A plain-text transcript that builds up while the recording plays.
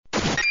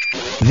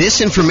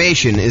This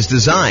information is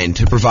designed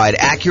to provide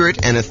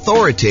accurate and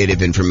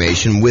authoritative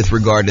information with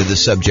regard to the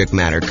subject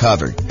matter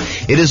covered.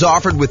 It is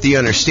offered with the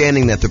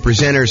understanding that the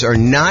presenters are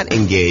not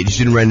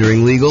engaged in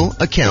rendering legal,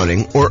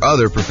 accounting, or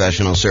other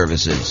professional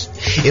services.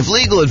 If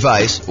legal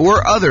advice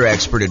or other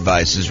expert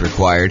advice is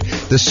required,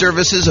 the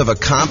services of a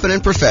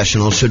competent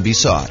professional should be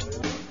sought.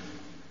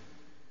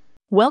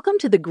 Welcome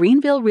to the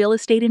Greenville Real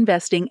Estate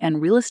Investing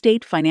and Real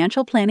Estate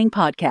Financial Planning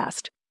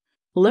Podcast.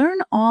 Learn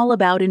all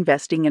about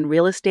investing in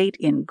real estate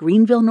in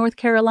Greenville, North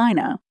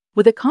Carolina,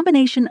 with a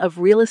combination of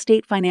real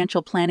estate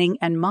financial planning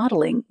and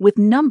modeling with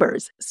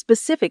numbers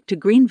specific to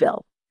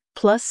Greenville,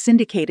 plus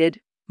syndicated,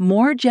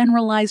 more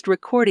generalized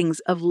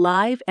recordings of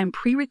live and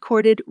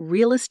pre-recorded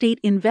real estate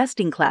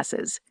investing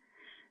classes,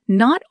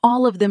 not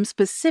all of them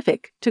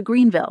specific to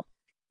Greenville.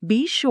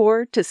 Be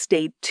sure to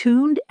stay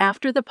tuned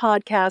after the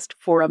podcast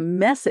for a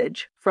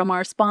message from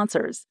our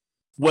sponsors.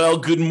 Well,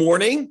 good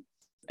morning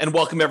and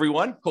welcome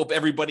everyone. Hope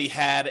everybody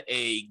had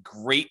a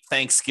great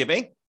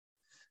Thanksgiving.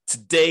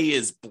 Today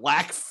is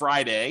Black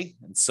Friday,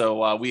 and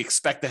so we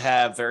expect to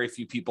have very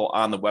few people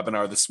on the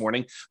webinar this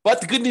morning.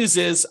 But the good news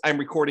is I'm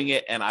recording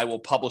it and I will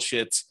publish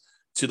it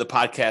to the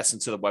podcast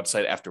and to the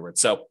website afterwards.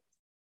 So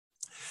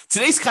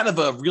today's kind of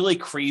a really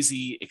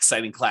crazy,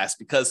 exciting class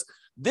because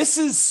this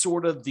is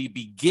sort of the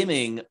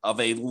beginning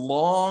of a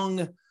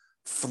long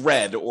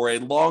thread or a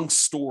long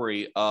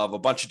story of a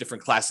bunch of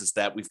different classes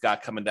that we've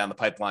got coming down the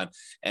pipeline.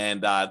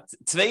 And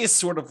today is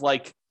sort of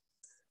like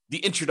the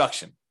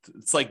introduction.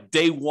 It's like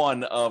day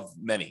one of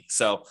many.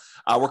 So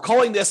we're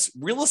calling this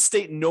Real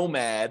Estate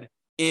Nomad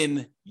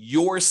in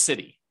Your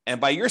City.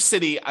 And by your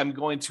city, I'm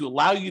going to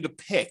allow you to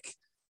pick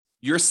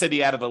your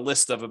city out of a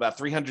list of about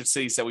 300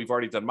 cities that we've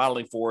already done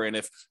modeling for. And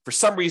if for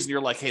some reason you're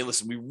like, hey,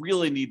 listen, we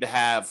really need to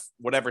have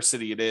whatever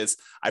city it is,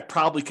 I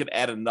probably could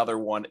add another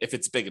one if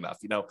it's big enough.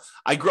 You know,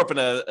 I grew up in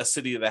a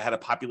city that had a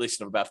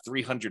population of about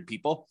 300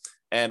 people.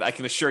 And I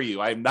can assure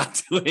you, I'm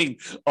not doing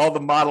all the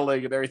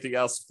modeling and everything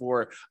else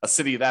for a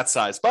city that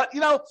size. But,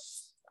 you know,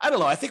 I don't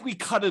know. I think we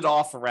cut it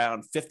off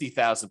around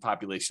 50,000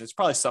 population. There's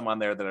probably some on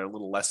there that are a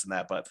little less than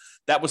that, but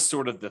that was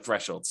sort of the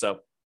threshold.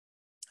 So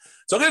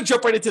I'm going to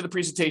jump right into the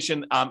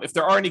presentation. If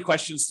there are any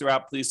questions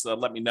throughout, please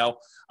let me know.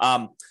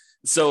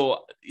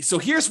 So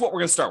here's what we're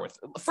going to start with.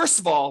 First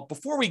of all,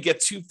 before we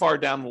get too far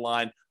down the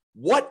line,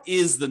 what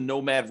is the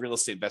Nomad real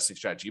estate investing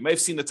strategy? You may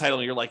have seen the title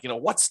and you're like, you know,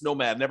 what's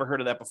Nomad? Never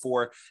heard of that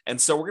before. And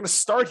so we're going to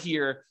start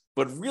here,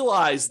 but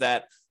realize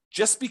that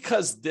just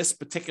because this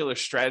particular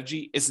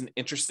strategy isn't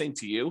interesting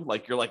to you,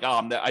 like you're like,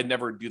 oh, I'd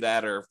never do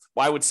that, or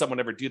why would someone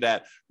ever do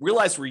that?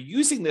 Realize we're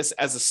using this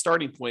as a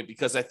starting point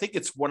because I think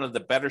it's one of the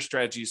better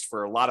strategies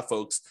for a lot of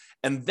folks.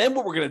 And then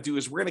what we're going to do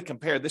is we're going to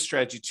compare this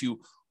strategy to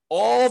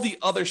all the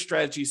other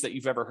strategies that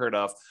you've ever heard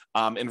of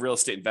in real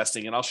estate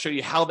investing. And I'll show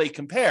you how they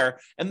compare.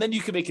 And then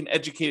you can make an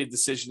educated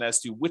decision as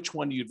to which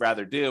one you'd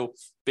rather do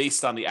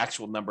based on the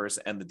actual numbers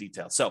and the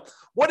details. So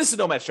what is the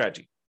Nomad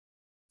strategy?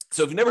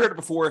 So if you've never heard it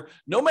before,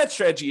 Nomad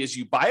strategy is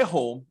you buy a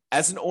home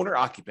as an owner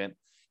occupant,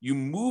 you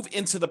move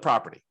into the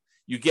property.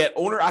 You get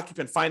owner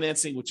occupant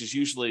financing, which is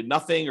usually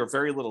nothing or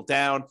very little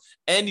down,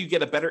 and you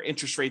get a better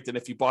interest rate than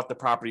if you bought the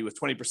property with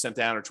 20%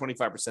 down or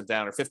 25%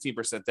 down or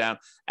 15% down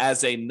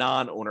as a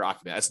non-owner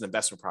occupant, as an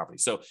investment property.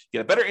 So you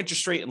get a better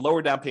interest rate and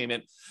lower down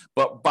payment,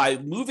 but by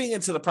moving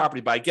into the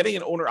property, by getting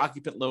an owner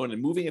occupant loan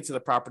and moving into the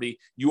property,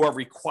 you are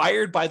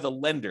required by the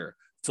lender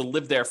to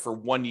live there for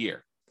 1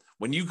 year.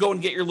 When you go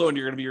and get your loan,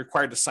 you're going to be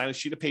required to sign a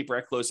sheet of paper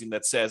at closing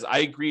that says, I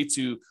agree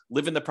to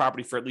live in the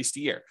property for at least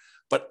a year.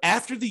 But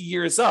after the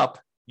year is up,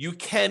 you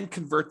can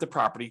convert the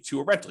property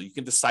to a rental. You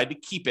can decide to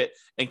keep it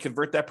and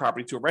convert that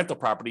property to a rental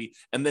property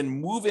and then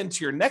move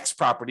into your next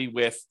property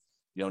with,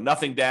 you know,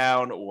 nothing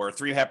down or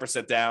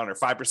 3.5% down or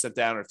 5%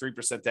 down or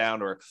 3%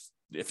 down, or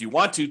if you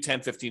want to, 10,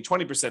 15,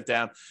 20%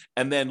 down,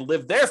 and then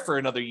live there for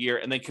another year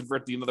and then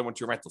convert the another one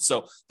to a rental.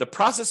 So the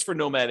process for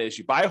Nomad is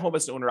you buy a home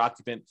as an owner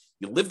occupant,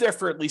 you live there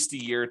for at least a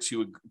year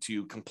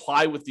to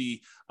comply with the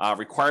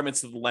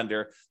requirements of the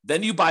lender.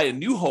 Then you buy a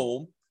new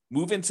home,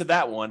 move into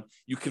that one,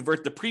 you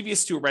convert the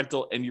previous to a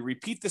rental, and you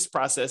repeat this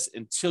process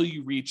until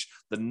you reach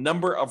the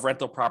number of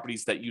rental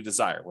properties that you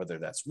desire, whether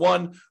that's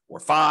 1 or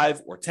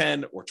 5 or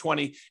 10 or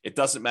 20, it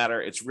doesn't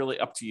matter. It's really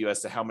up to you as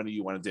to how many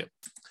you want to do.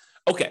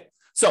 Okay.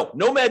 So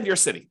Nomad in your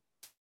city.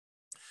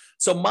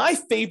 So my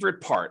favorite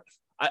part,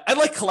 I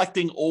like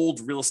collecting old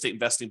real estate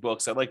investing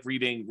books. I like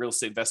reading real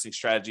estate investing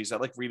strategies. I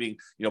like reading,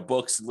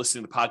 books and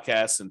listening to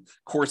podcasts and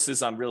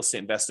courses on real estate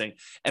investing.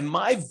 And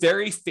my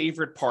very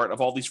favorite part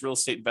of all these real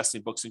estate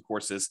investing books and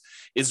courses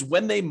is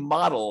when they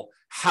model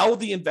how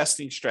the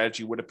investing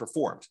strategy would have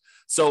performed.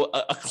 So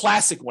a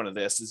classic one of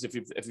this is if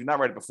you've not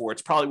read it before,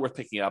 it's probably worth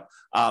picking up.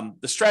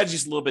 The strategy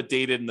is a little bit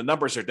dated and the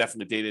numbers are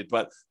definitely dated,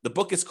 but the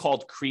book is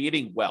called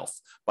Creating Wealth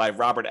by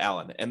Robert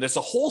Allen. And there's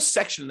a whole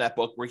section in that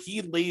book where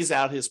he lays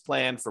out his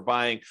plan for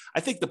buying. I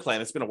think the plan,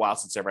 it's been a while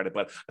since I read it,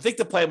 but I think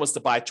the plan was to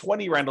buy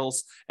 20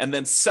 rentals and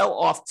then sell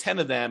off 10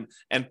 of them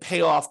and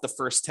pay off the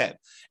first 10.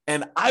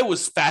 And I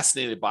was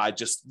fascinated by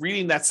just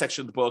reading that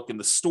section of the book and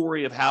the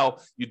story of how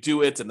you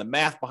do it and the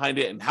math behind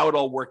it and how it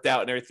all worked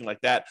out and everything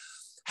like that.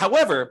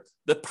 However,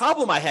 the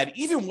problem I had,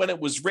 even when it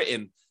was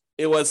written,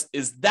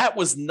 that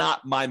was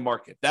not my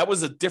market. That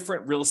was a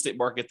different real estate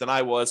market than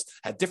I was,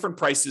 had different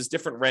prices,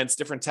 different rents,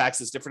 different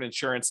taxes, different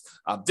insurance,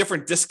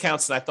 different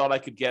discounts than I thought I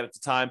could get at the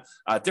time,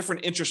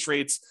 different interest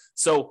rates.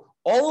 So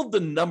all of the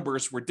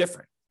numbers were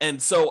different.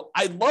 And so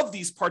I love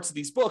these parts of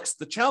these books.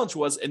 The challenge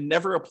was it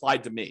never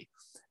applied to me.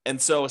 And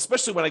so,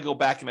 especially when I go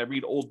back and I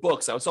read old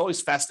books, I was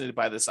always fascinated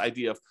by this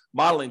idea of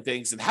modeling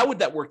things and how would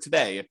that work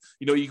today? If,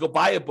 you go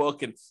buy a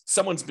book and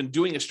someone's been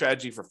doing a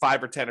strategy for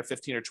 5 or 10 or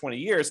 15 or 20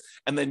 years,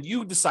 and then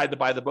you decide to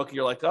buy the book and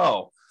you're like,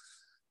 oh,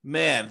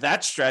 man,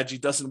 that strategy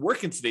doesn't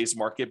work in today's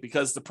market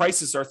because the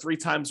prices are 3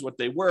 times what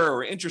they were,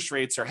 or interest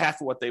rates are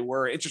half of what they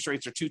were. Interest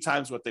rates are 2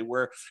 times what they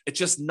were. It's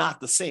just not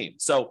the same.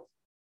 So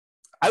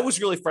I was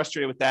really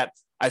frustrated with that.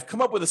 I've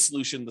come up with a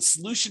solution. The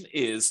solution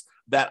is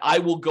that I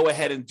will go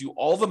ahead and do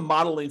all the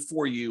modeling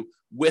for you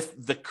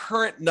with the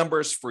current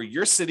numbers for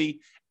your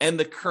city and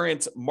the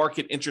current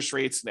market interest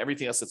rates and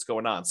everything else that's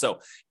going on. So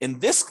in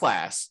this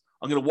class,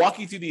 I'm going to walk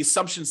you through the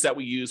assumptions that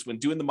we use when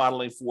doing the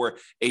modeling for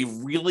a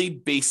really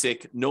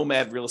basic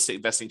nomad real estate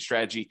investing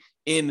strategy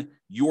in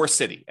your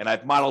city. And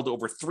I've modeled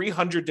over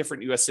 300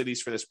 different US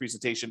cities for this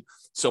presentation.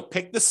 So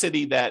pick the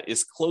city that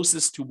is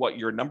closest to what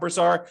your numbers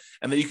are,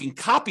 and then you can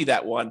copy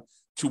that one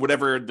to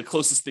whatever the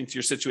closest thing to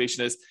your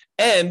situation is.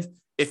 And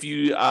if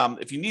you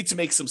need to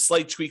make some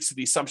slight tweaks to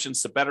the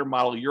assumptions to better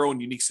model your own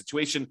unique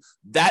situation,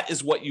 that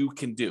is what you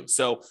can do.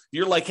 So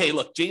you're like, hey,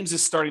 look, James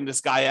is starting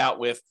this guy out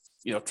with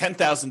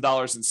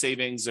 $10,000 in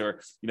savings,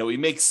 or he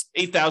makes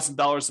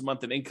 $8,000 a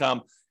month in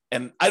income,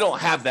 and I don't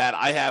have that.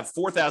 I have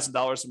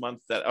 $4,000 a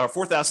month or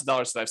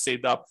 $4,000 that I've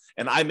saved up,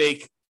 and I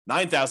make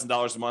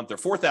 $9,000 a month or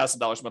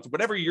 $4,000 a month,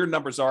 whatever your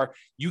numbers are.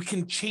 You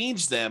can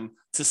change them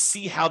to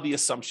see how the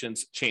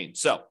assumptions change.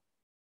 So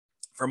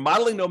for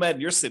modeling Nomad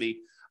in your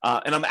city,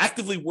 and I'm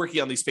actively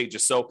working on these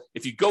pages. So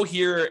if you go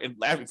here and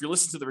if you're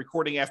listening to the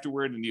recording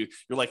afterward and you're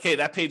like, hey,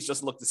 that page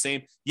doesn't look the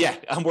same. Yeah,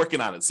 I'm working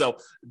on it. So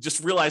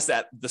just realize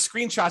that the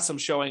screenshots I'm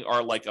showing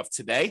are like of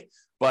today,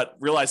 but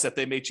realize that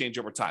they may change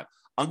over time.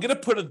 I'm going to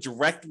put a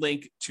direct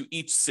link to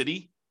each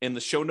city in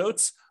the show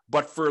notes.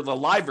 But for the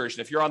live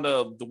version, if you're on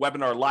the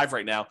webinar live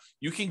right now,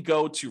 you can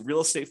go to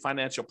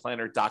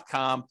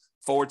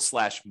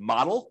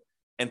realestatefinancialplanner.com/model.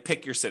 and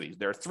pick your city.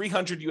 There are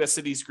 300 US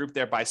cities grouped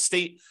there by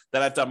state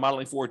that I've done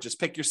modeling for.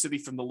 Just pick your city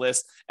from the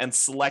list and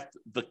select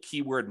the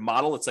keyword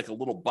model. It's like a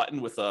little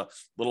button with a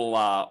little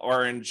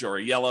orange or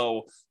a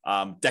yellow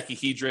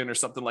decahedron or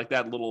something like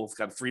that, little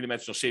kind of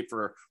 3-dimensional shape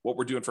for what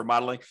we're doing for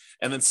modeling.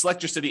 And then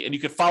select your city, and you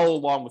can follow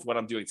along with what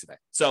I'm doing today.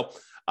 So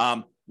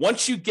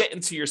once you get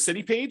into your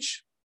city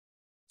page,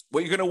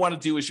 what you're going to want to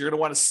do is you're going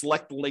to want to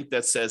select the link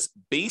that says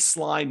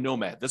Baseline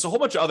Nomad. There's a whole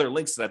bunch of other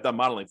links that I've done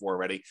modeling for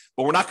already,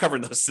 but we're not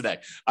covering those today.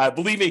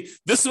 Believe me,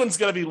 this one's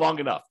going to be long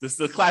enough.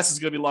 The class is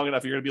going to be long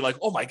enough. You're going to be like,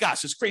 oh my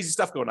gosh, there's crazy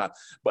stuff going on.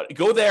 But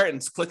go there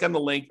and click on the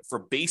link for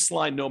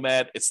Baseline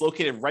Nomad. It's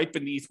located right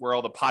beneath where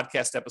all the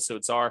podcast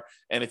episodes are.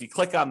 And if you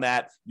click on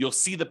that, you'll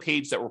see the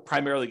page that we're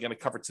primarily going to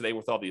cover today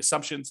with all the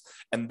assumptions.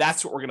 And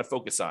that's what we're going to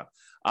focus on.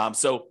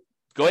 So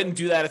go ahead and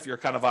do that if you're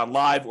kind of on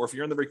live, or if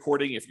you're in the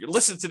recording. If you're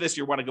listening to this,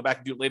 you want to go back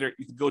and do it later,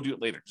 you can go do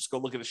it later. Just go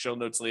look at the show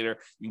notes later.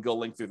 You can go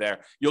link through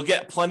there. You'll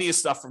get plenty of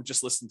stuff from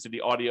just listening to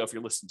the audio if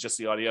you're listening to just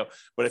the audio.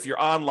 But if you're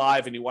on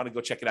live and you want to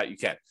go check it out, you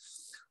can.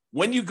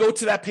 When you go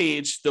to that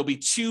page, there'll be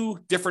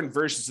 2 different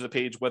versions of the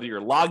page, whether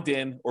you're logged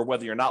in or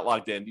whether you're not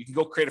logged in. You can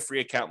go create a free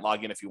account,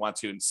 log in if you want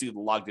to, and see the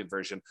logged in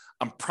version.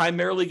 I'm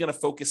primarily going to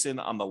focus in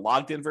on the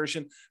logged in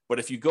version, but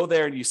if you go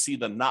there and you see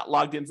the not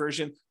logged in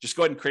version, just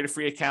go ahead and create a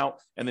free account,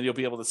 and then you'll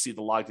be able to see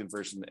the logged in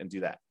version and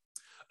do that.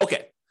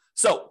 Okay,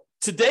 so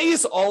today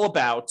is all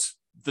about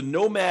the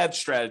Nomad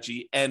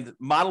strategy and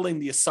modeling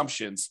the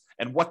assumptions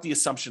and what the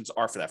assumptions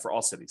are for that for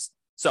all cities.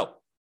 So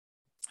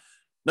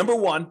number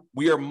 1,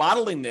 we are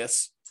modeling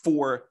this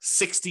for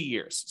 60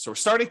 years. So we're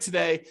starting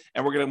today,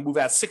 and we're going to move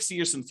out 60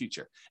 years in the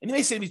future. And you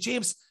may say to me,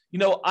 James,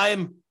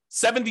 I'm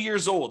 70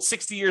 years old.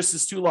 60 years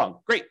is too long.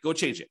 Great, go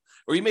change it.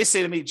 Or you may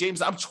say to me,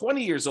 James, I'm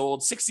 20 years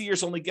old. 60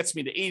 years only gets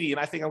me to 80,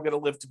 and I think I'm going to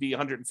live to be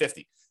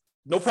 150.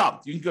 No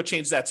problem. You can go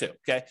change that too,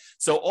 okay?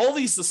 So all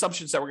these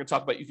assumptions that we're going to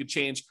talk about, you can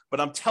change, but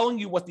I'm telling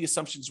you what the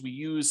assumptions we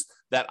use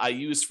that I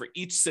use for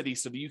each city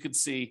so that you can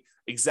see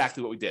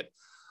exactly what we did.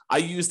 I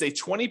used a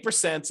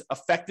 20%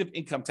 effective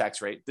income tax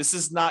rate. This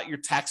is not your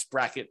tax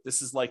bracket.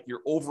 This is like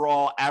your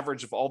overall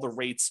average of all the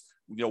rates,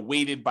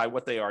 weighted by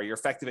what they are, your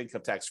effective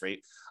income tax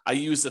rate. I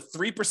used a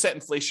 3%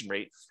 inflation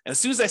rate. And as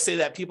soon as I say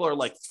that, people are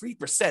like,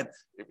 3%?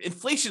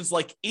 Inflation's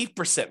like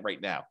 8% right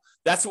now.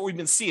 That's what we've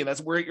been seeing.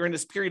 That's where you're in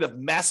this period of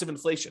massive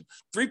inflation.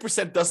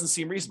 3% doesn't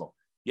seem reasonable.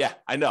 Yeah,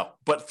 I know.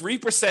 But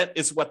 3%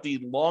 is what the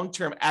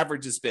long-term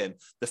average has been.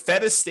 The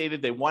Fed has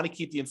stated they want to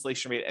keep the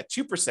inflation rate at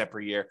 2% per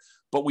year,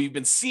 but we've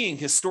been seeing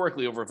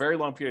historically over a very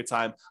long period of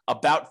time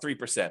about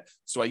 3%.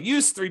 So I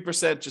use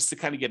 3% just to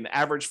kind of get an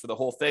average for the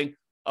whole thing.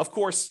 Of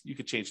course, you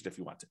could change it if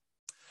you want to.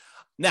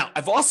 Now,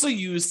 I've also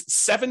used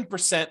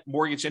 7%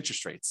 mortgage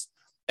interest rates.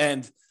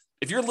 And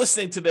if you're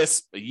listening to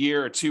this a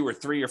year or 2 or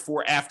 3 or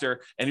 4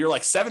 after, and you're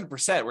like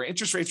 7%, were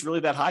interest rates really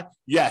that high?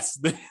 Yes,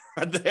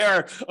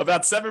 they're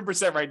about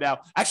 7% right now.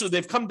 Actually,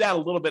 they've come down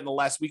a little bit in the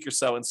last week or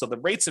so. And so the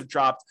rates have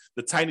dropped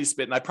the tiniest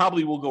bit. And I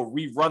probably will go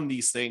rerun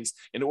these things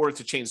in order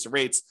to change the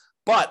rates.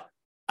 But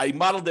I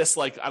modeled this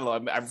like, I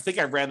don't know, I think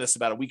I ran this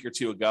about a week or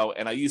 2 ago,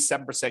 and I used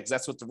 7% because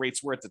that's what the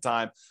rates were at the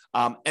time.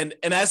 And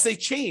as they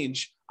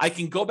change, I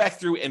can go back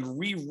through and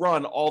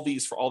rerun all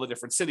these for all the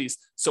different cities,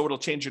 so it'll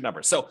change your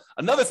number. So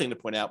another thing to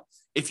point out,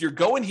 if you're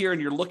going here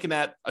and you're looking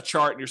at a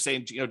chart and you're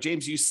saying,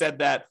 James, you said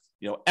that,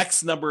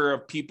 X number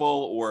of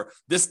people or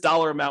this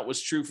dollar amount was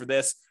true for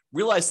this,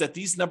 realize that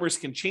these numbers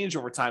can change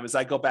over time as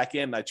I go back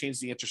in and I change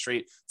the interest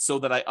rate so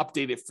that I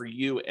update it for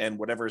you and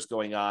whatever is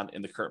going on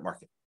in the current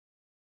market.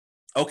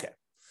 Okay.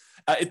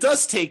 It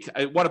does take,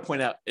 I want to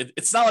point out,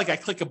 it's not like I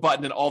click a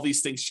button and all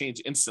these things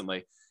change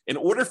instantly. In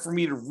order for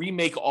me to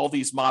remake all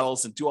these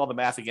models and do all the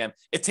math again,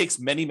 it takes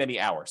many, many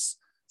hours.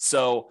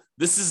 So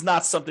this is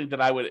not something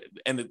that I would,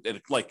 and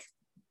it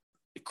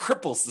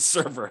cripples the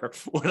server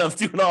when I'm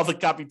doing all the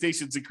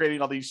computations and creating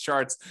all these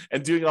charts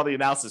and doing all the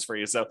analysis for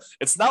you. So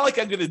it's not like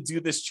I'm going to do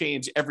this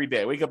change every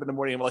day. I wake up in the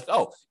morning and I'm like,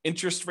 oh,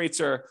 interest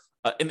rates are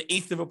an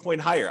eighth of a point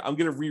higher. I'm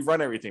going to rerun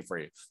everything for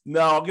you.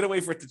 No, I'm going to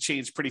wait for it to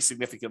change pretty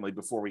significantly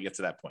before we get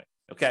to that point.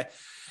 Okay.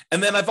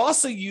 And then I've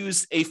also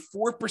used a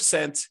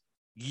 4%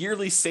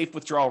 yearly safe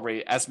withdrawal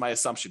rate as my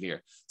assumption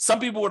here. Some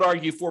people would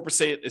argue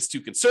 4% is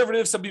too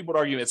conservative. Some people would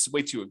argue it's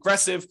way too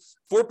aggressive.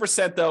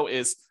 4% though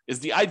is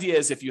the idea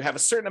is if you have a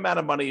certain amount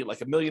of money, like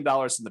 $1 million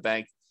in the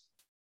bank,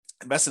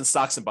 invest in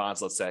stocks and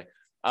bonds, let's say,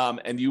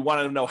 and you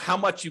want to know how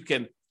much you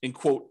can, in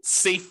quote,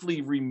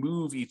 safely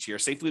remove each year,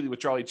 safely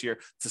withdraw each year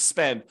to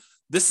spend.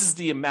 This is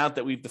the amount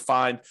that we've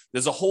defined.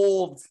 There's a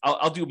whole,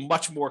 I'll do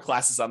much more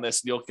classes on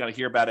this and you'll kind of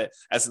hear about it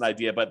as an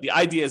idea. But the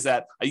idea is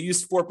that I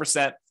used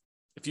 4%.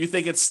 If you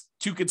think it's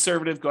too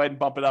conservative, go ahead and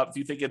bump it up. If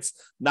you think it's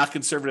not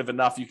conservative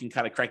enough, you can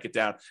kind of crank it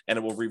down and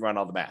it will rerun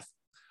all the math.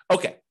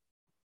 Okay.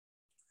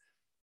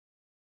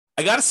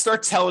 I got to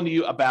start telling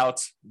you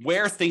about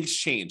where things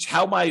change,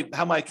 how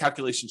my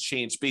calculations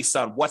change based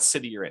on what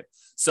city you're in.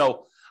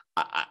 So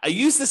I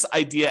use this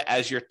idea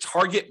as your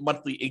target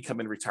monthly income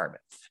in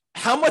retirement.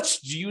 How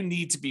much do you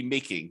need to be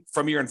making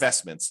from your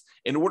investments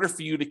in order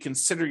for you to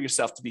consider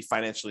yourself to be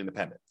financially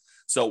independent?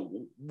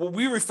 So what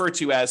we refer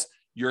to as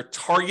your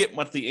target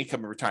monthly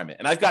income in retirement.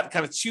 And I've got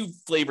kind of 2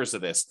 flavors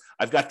of this.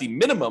 I've got the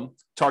minimum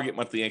target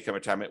monthly income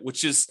retirement,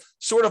 which is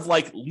sort of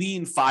like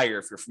lean fire,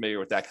 if you're familiar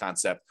with that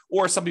concept,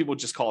 or some people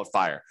just call it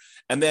fire.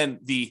 And then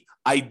the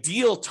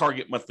ideal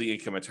target monthly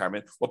income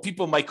retirement, what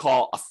people might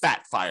call a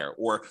fat fire,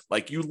 or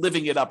like you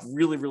living it up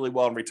really, really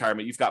well in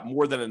retirement. You've got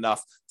more than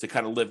enough to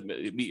kind of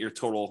meet your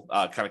total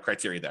kind of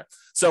criteria there.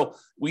 So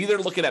we either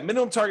looking at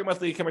minimum target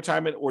monthly income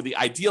retirement or the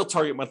ideal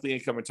target monthly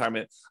income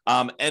retirement.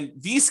 And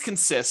these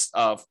consist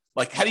of,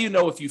 like, how do you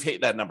know if you've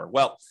hit that number?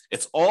 Well,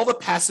 it's all the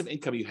passive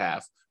income you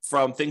have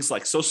from things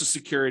like Social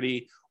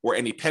Security or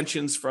any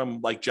pensions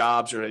from like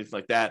jobs or anything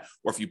like that,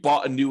 or if you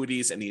bought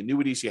annuities, any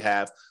annuities you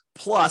have,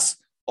 plus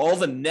all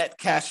the net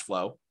cash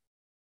flow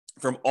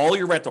from all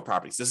your rental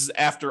properties. This is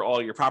after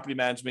all your property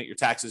management, your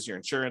taxes, your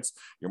insurance,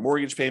 your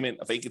mortgage payment,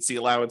 a vacancy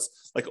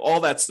allowance, like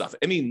all that stuff.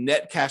 Any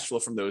net cash flow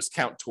from those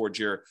count towards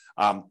your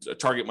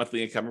target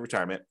monthly income in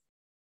retirement.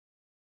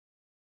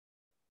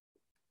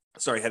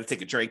 Sorry, I had to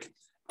take a drink.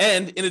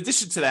 And in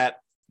addition to that,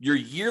 your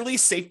yearly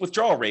safe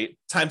withdrawal rate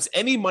times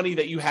any money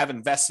that you have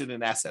invested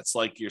in assets,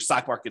 like your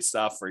stock market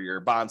stuff or your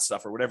bond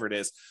stuff or whatever it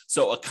is.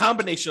 So a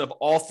combination of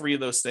all 3 of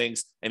those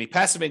things, any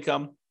passive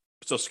income,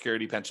 Social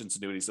Security, pensions,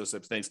 annuities, those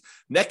types of things,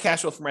 net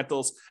cash flow from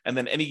rentals, and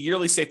then any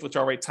yearly safe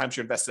withdrawal rate times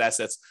your invested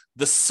assets.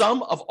 The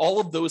sum of all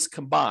of those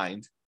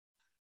combined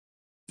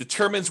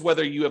determines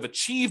whether you have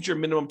achieved your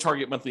minimum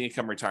target monthly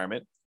income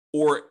retirement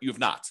or you have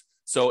not.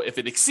 So if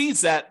it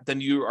exceeds that,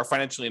 then you are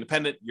financially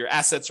independent. Your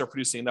assets are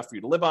producing enough for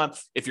you to live on.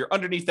 If you're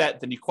underneath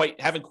that, then you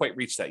haven't quite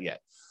reached that yet.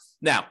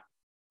 Now,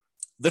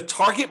 the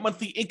target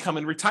monthly income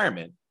in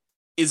retirement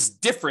is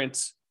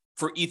different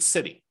for each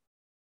city.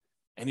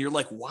 And you're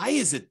like, why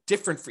is it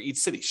different for each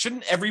city?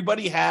 Shouldn't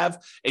everybody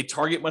have a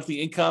target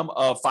monthly income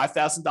of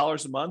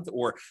 $5,000 a month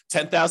or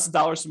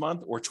 $10,000 a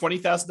month or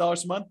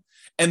 $20,000 a month?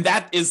 And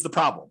that is the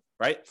problem,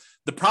 right?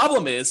 The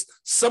problem is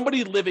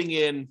somebody living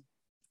in,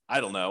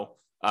 I don't know,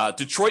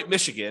 Detroit,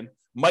 Michigan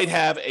might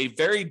have a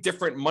very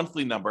different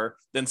monthly number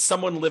than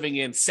someone living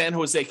in San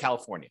Jose,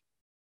 California.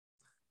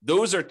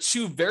 Those are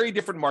 2 very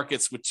different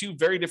markets with 2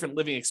 very different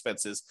living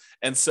expenses.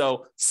 And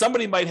so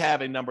somebody might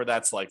have a number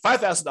that's like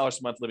 $5,000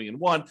 a month living in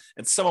one,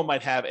 and someone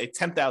might have a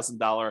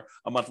 $10,000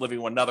 a month living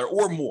in another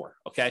or more.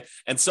 Okay.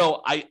 And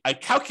so I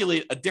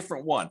calculate a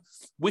different one,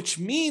 which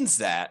means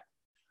that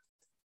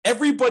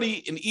everybody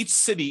in each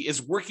city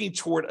is working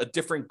toward a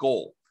different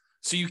goal.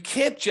 So you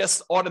can't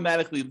just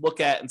automatically look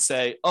at and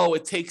say, oh,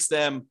 it takes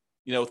them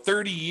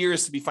 30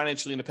 years to be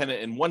financially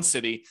independent in one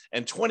city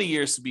and 20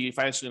 years to be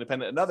financially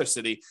independent in another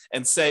city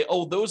and say,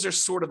 oh, those are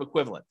sort of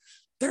equivalent.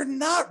 they're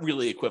not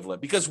really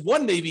equivalent, because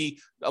one may be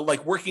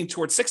like working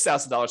toward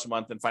 $6,000 a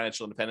month in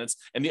financial independence,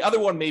 and the other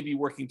one may be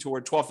working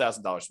toward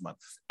 $12,000 a month.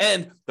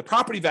 And the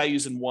property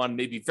values in one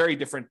may be very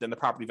different than the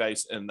property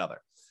values in another.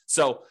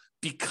 So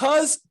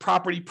because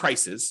property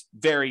prices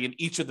vary in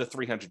each of the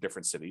 300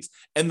 different cities,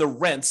 and the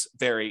rents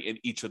vary in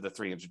each of the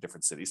 300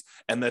 different cities,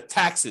 and the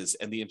taxes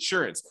and the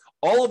insurance,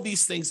 all of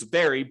these things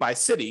vary by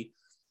city,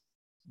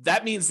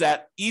 that means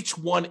that each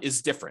one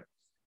is different.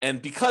 And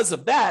because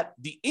of that,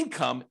 the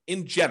income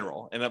in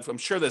general, and I'm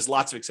sure there's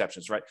lots of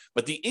exceptions, right?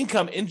 But the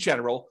income in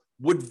general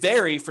would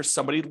vary for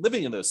somebody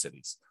living in those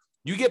cities.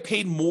 You get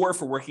paid more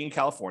for working in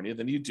California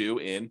than you do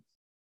in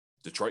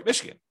Detroit,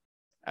 Michigan,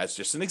 as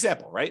just an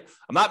example, right?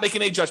 I'm not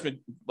making any judgment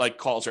like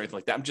calls or anything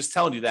like that. I'm just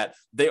telling you that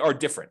they are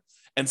different.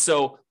 And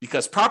so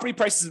because property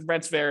prices and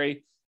rents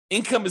vary,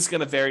 income is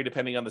going to vary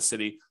depending on the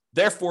city.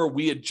 Therefore,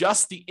 we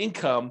adjust the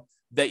income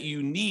that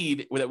you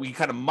need, or that we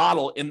kind of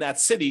model in that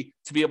city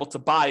to be able to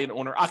buy an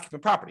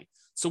owner-occupant property.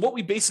 So what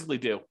we basically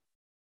do,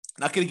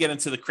 not going to get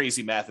into the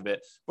crazy math of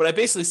it, but I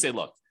basically say,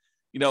 look,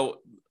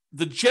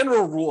 the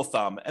general rule of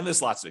thumb, and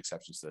there's lots of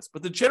exceptions to this,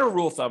 but the general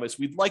rule of thumb is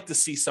we'd like to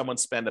see someone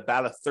spend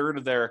about a third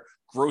of their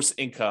gross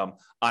income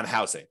on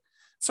housing.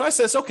 So I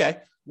says, okay,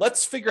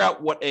 let's figure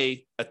out what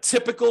a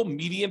typical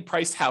median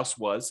priced house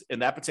was in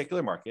that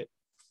particular market,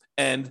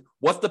 and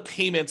what the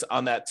payment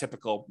on that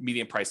typical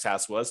median priced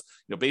house was,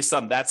 based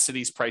on that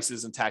city's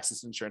prices and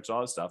taxes, insurance, and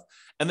all that stuff.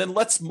 And then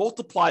let's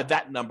multiply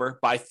that number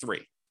by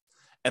 3.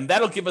 And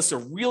that'll give us a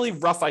really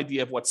rough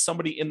idea of what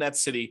somebody in that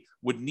city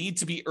would need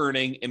to be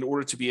earning in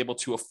order to be able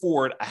to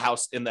afford a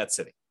house in that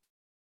city.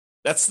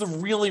 That's the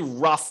really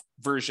rough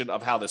version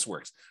of how this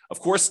works. Of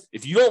course,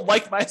 if you don't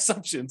like my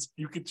assumptions,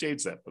 you can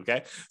change them,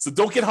 okay? So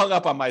don't get hung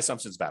up on my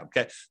assumptions about them,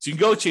 okay? So you can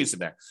go change them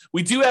there.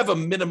 We do have a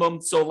minimum.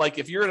 So like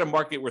if you're in a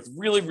market with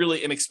really,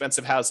 really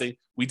inexpensive housing,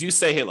 we do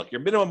say, hey, look, your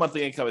minimum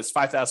monthly income is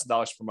 $5,000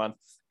 per month.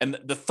 And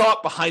the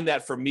thought behind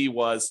that for me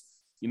was,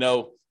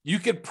 you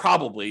could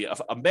probably,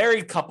 a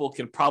married couple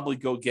can probably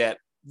go get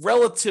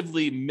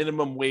relatively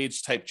minimum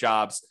wage type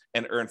jobs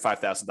and earn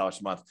 $5,000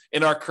 a month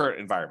in our current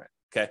environment.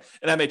 Okay.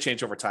 And that may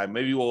change over time.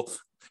 Maybe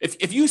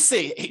if you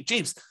say, hey,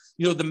 James,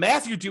 the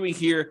math you're doing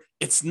here,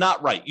 it's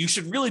not right. You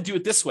should really do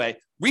it this way.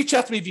 Reach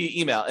out to me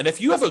via email. And if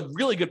you have a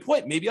really good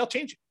point, maybe I'll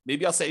change it.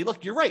 Maybe I'll say, hey,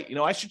 look, you're right.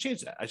 I should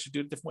change that. I should do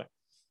it a different way.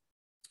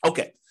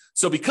 Okay.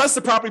 So because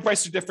the property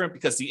prices are different,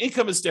 because the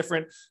income is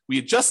different, we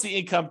adjust the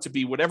income to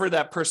be whatever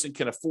that person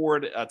can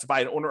afford to buy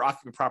an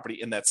owner-occupant property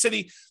in that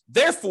city.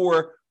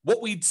 Therefore,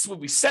 what we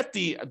set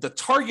the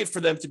target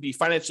for them to be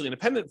financially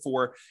independent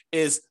for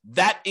is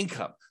that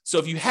income. So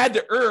if you had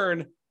to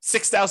earn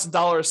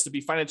 $6,000 to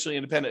be financially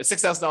independent,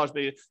 $6,000 to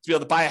be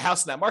able to buy a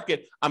house in that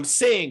market, I'm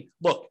saying,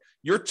 look,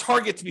 your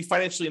target to be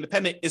financially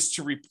independent is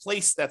to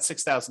replace that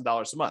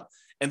 $6,000 a month.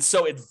 And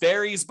so it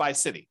varies by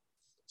city.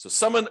 So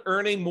someone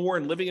earning more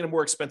and living in a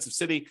more expensive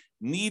city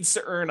needs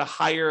to earn a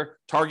higher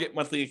target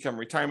monthly income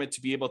retirement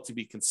to be able to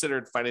be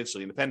considered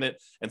financially independent.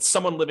 And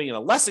someone living in a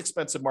less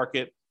expensive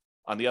market,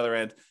 on the other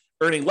end,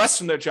 earning less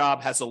from their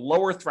job, has a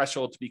lower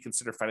threshold to be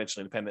considered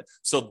financially independent.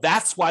 So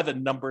that's why the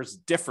numbers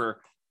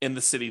differ in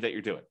the city that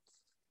you're doing.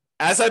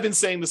 As I've been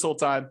saying this whole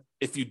time,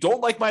 if you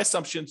don't like my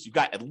assumptions, you've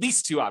got at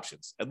least 2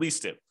 options, at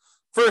least 2.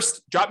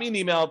 First, drop me an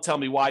email, tell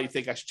me why you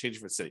think I should change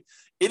it for the city.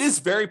 It is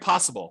very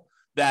possible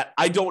that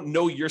I don't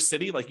know your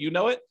city like you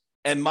know it,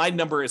 and my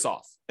number is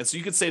off. And so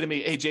you could say to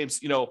me, hey,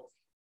 James, your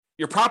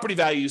property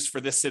values for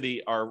this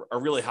city are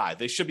really high.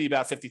 They should be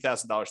about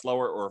 $50,000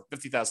 lower or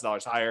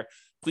 $50,000 higher.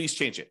 Please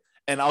change it.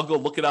 And I'll go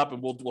look it up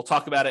and we'll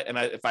talk about it. And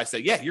if I say,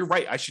 yeah, you're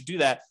right, I should do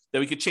that, then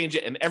we could change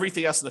it. And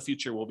everything else in the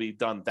future will be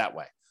done that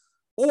way.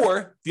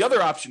 Or the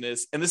other option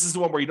is, and this is the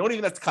one where you don't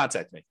even have to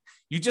contact me.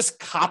 You just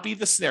copy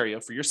the scenario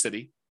for your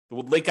city, the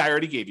link I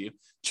already gave you,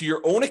 to your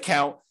own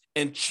account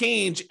and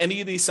change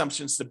any of the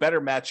assumptions to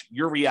better match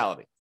your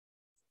reality.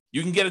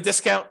 You can get a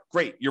discount.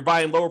 Great. You're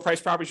buying lower price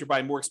properties. You're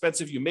buying more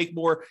expensive. You make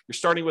more. You're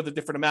starting with a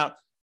different amount.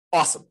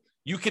 Awesome.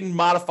 You can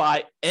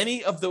modify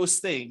any of those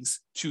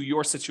things to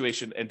your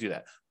situation and do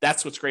that.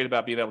 That's what's great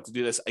about being able to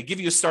do this. I give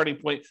you a starting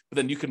point, but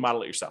then you can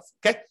model it yourself.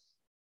 Okay.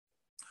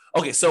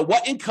 So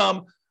what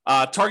income,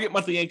 target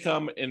monthly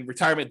income in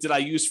retirement did I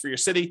use for your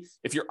city?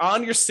 If you're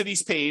on your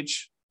city's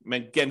page,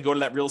 again, go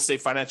to that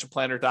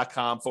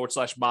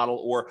realestatefinancialplanner.com/model,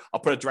 or I'll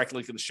put a direct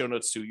link in the show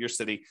notes to your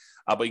city,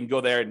 but you can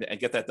go there and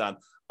get that done.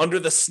 Under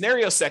the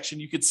scenario section,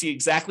 you can see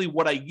exactly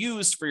what I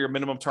used for your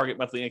minimum target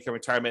monthly income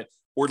retirement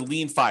or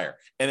lean fire.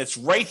 And it's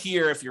right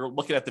here. If you're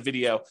looking at the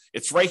video,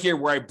 it's right here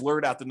where I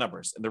blurred out the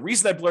numbers. And the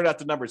reason I blurred out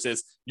the numbers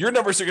is your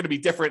numbers are going to be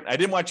different. I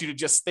didn't want you to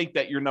just think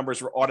that your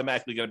numbers were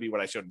automatically going to be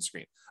what I showed on the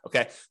screen.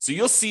 Okay. So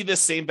you'll see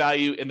this same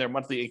value in their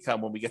monthly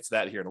income when we get to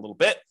that here in a little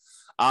bit.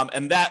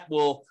 And that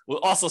we'll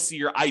also see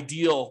your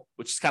ideal,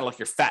 which is kind of like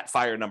your fat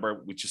fire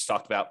number we just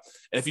talked about.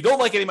 And if you don't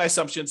like any of my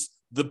assumptions,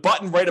 the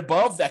button right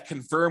above that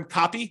confirm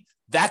copy,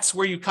 that's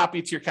where you copy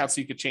it to your account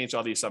so you can change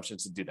all the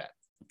assumptions and do that.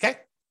 Okay.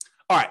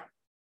 All right.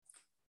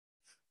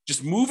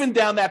 Just moving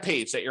down that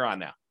page that you're on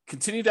now.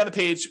 continue down the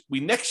page.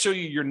 We next show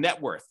you your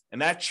net worth,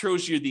 and that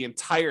shows you the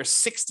entire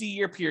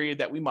 60-year period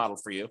that we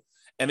modeled for you.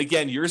 And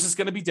again, yours is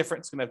going to be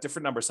different. It's going to have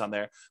different numbers on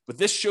there, but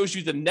this shows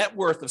you the net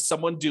worth of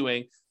someone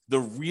doing the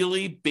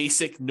really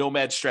basic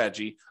nomad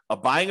strategy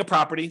of buying a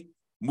property,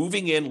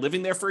 moving in,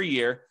 living there for a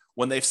year.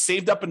 When they've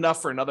saved up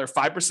enough for another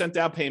 5%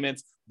 down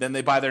payment, then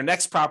they buy their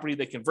next property,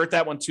 they convert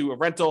that one to a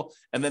rental,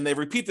 and then they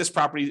repeat this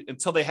property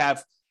until they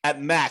have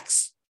at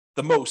max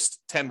the most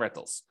 10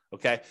 rentals.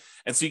 Okay.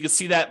 And so you can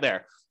see that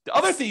there. The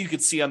other thing you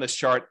can see on this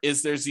chart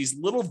is there's these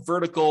little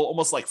vertical,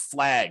 almost like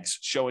flags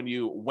showing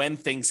you when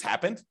things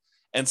happened.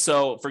 And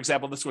so, for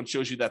example, this one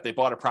shows you that they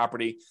bought a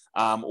property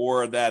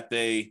or that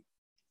they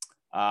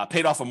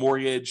paid off a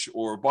mortgage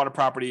or bought a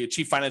property,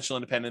 achieved financial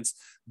independence.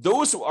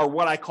 Those are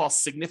what I call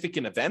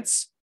significant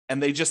events.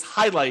 And they just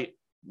highlight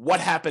what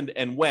happened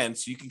and when,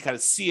 so you can kind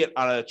of see it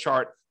on a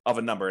chart of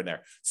a number in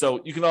there.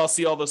 So you can all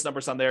see all those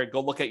numbers on there.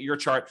 Go look at your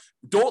chart.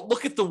 Don't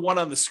look at the one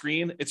on the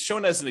screen. It's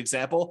shown as an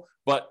example,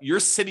 but your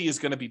city is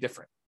going to be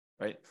different,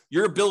 right?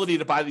 Your ability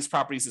to buy these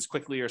properties as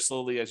quickly or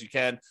slowly as you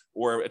can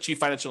or achieve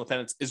financial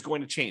independence is going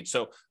to change.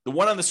 So the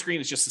one on the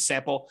screen is just a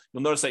sample.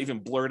 You'll notice I even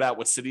blurred out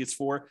what city it's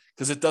for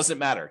because it doesn't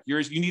matter.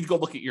 Yours, you need to go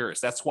look at yours.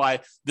 That's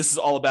why this is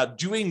all about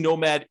doing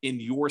Nomad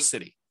in your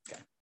city.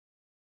 Okay.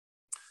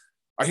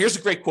 All right, here's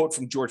a great quote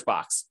from George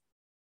Box.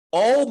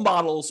 All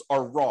models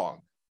are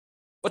wrong,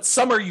 but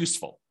some are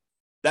useful.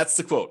 That's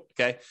the quote,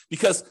 okay?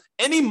 Because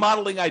any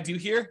modeling I do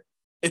here,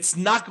 it's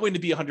not going to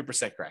be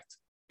 100% correct.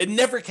 It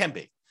never can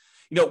be.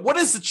 You know, what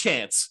is the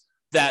chance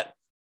that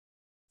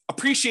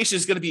appreciation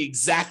is going to be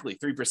exactly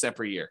 3%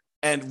 per year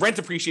and rent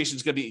appreciation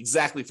is going to be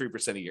exactly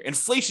 3% a year?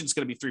 Inflation is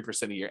going to be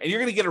 3% a year, and you're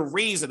going to get a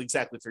raise at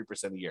exactly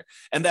 3% a year.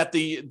 And that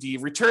the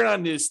return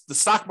on the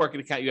stock market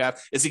account you have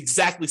is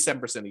exactly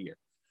 7% a year.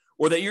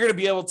 Or that you're going to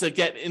be able to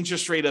get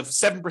interest rate of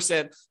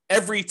 7%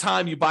 every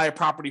time you buy a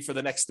property for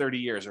the next 30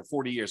 years or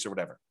 40 years or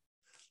whatever.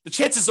 The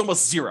chance is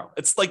almost zero.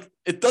 It's like,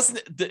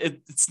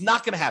 it's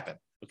not going to happen.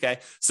 Okay.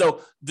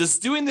 So does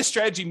doing this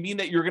strategy mean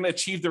that you're going to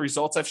achieve the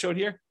results I've showed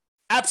here?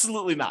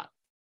 Absolutely not.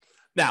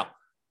 Now,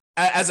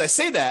 as I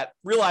say that,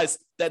 realize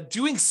that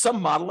doing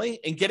some modeling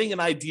and getting an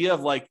idea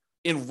of like,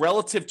 in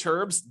relative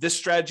terms, this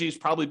strategy is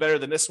probably better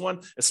than this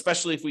one,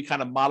 especially if we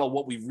kind of model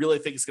what we really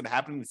think is going to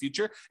happen in the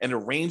future and a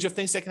range of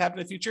things that can happen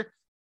in the future.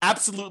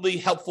 Absolutely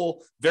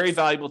helpful, very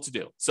valuable to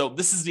do. So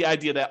this is the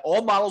idea that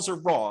all models are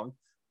wrong,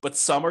 but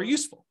some are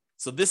useful.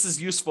 So this is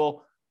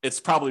useful. It's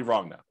probably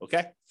wrong now.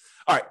 Okay.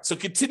 All right. So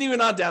continuing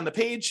on down the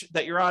page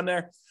that you're on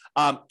there,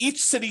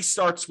 each city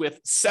starts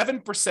with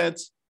 7%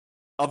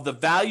 of the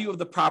value of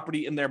the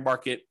property in their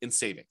market in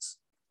savings.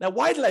 Now,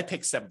 why did I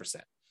pick 7%?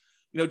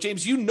 You know,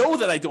 James, you know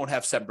that I don't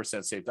have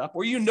 7% saved up,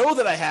 or you know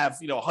that I have,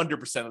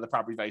 100% of the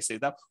property value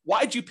saved up.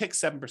 Why'd you pick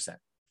 7%?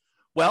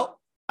 Well,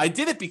 I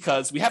did it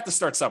because we have to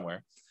start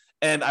somewhere.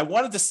 And I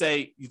wanted to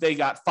say they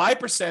got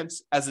 5%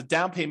 as a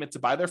down payment to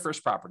buy their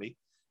first property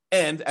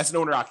and as an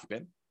owner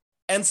occupant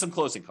and some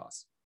closing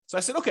costs. So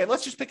I said, okay,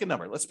 let's just pick a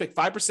number. Let's pick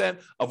 5%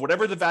 of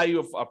whatever the value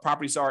of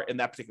properties are in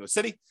that particular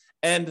city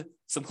and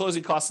some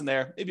closing costs in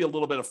there, maybe a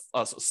little bit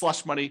of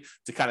slush money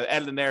to kind of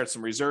add in there,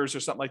 some reserves or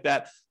something like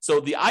that. So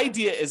the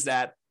idea is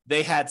that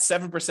they had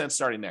 7%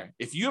 starting there.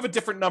 If you have a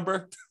different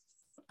number,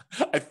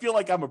 I feel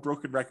like I'm a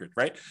broken record,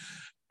 right?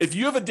 If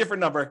you have a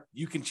different number,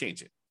 you can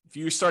change it. If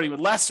you're starting with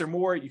less or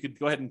more, you could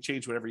go ahead and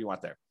change whatever you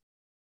want there.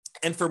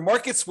 And for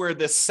markets where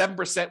this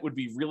 7% would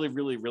be really,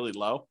 really, really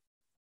low,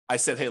 I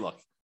said, hey, look,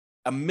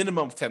 a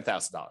minimum of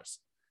 $10,000.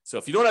 So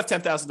if you don't have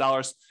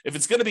 $10,000,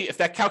 if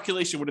that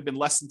calculation would have been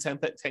less than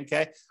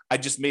 10K, I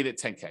just made it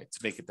 10K to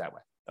make it that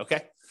way.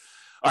 Okay.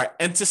 All right.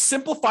 And to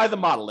simplify the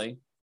modeling,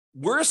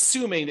 we're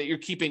assuming that you're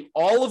keeping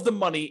all of the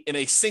money in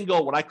a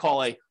single, what I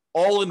call a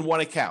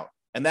all-in-one account.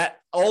 And that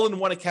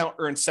all-in-one account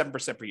earns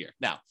 7% per year.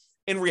 Now,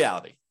 in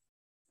reality,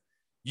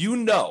 you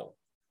know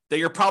that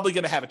you're probably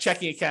going to have a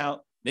checking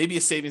account, maybe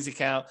a savings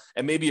account,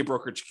 and maybe a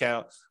brokerage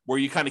account where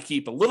you kind of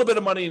keep a little bit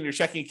of money in your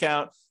checking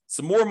account,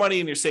 some more money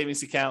in your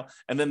savings account,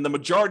 and then the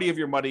majority of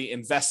your money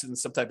invested in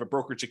some type of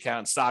brokerage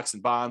account, stocks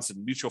and bonds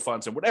and mutual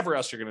funds and whatever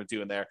else you're going to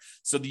do in there,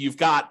 so that you've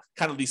got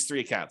kind of these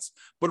three accounts.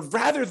 But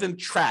rather than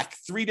track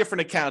three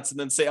different accounts and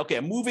then say, okay,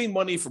 I'm moving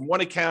money from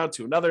one account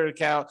to another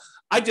account,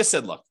 I just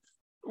said, look,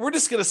 we're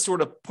just going to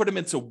sort of put them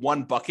into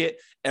one bucket,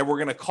 and we're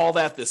going to call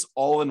that this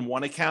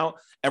all-in-one account.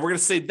 And we're going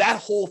to say that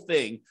whole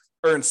thing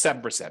earns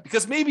 7%,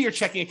 because maybe your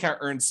checking account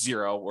earns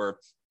 0 or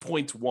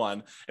 0.1,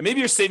 and maybe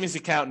your savings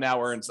account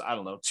now earns,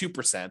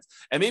 2%,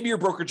 and maybe your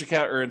brokerage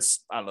account earns,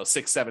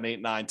 6, 7,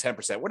 8, 9,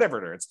 10%,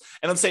 whatever it earns.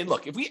 And I'm saying,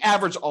 look, if we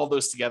average all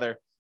those together,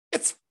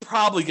 it's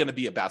probably going to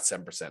be about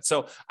 7%.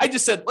 So I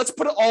just said, let's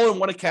put it all in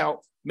one account,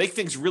 make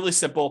things really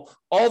simple.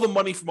 All the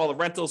money from all the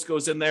rentals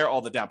goes in there.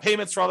 All the down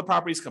payments for all the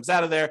properties comes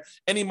out of there.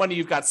 Any money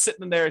you've got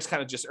sitting in there is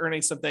kind of just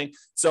earning something.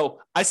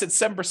 So I said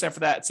 7% for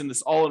that. It's in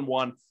this all in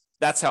one.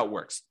 That's how it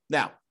works.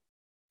 Now,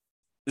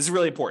 this is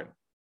really important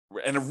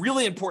and a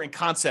really important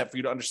concept for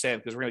you to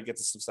understand, because we're going to get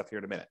to some stuff here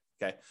in a minute.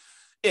 Okay.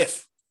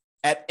 If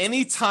at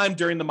any time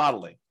during the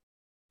modeling,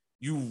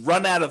 you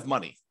run out of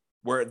money,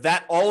 where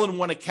that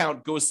all-in-one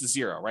account goes to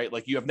zero, right?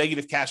 Like you have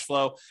negative cash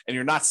flow and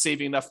you're not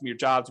saving enough from your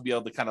job to be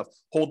able to kind of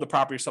hold the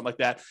property or something like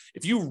that.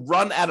 If you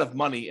run out of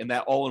money in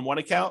that all-in-one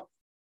account,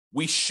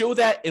 we show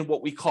that in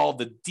what we call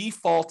the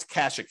default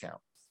cash account.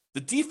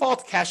 The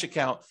default cash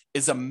account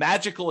is a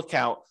magical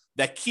account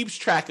that keeps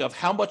track of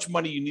how much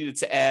money you needed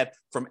to add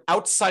from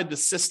outside the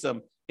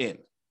system in,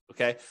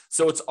 okay?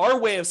 So it's our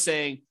way of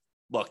saying,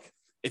 look,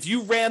 if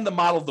you ran the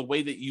model the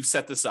way that you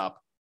set this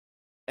up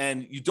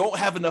and you don't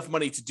have enough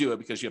money to do it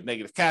because you have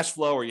negative cash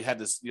flow or you had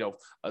this,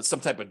 some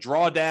type of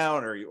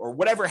drawdown or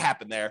whatever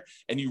happened there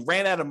and you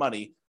ran out of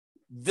money,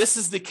 this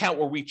is the account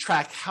where we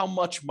track how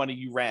much money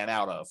you ran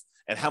out of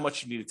and how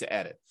much you needed to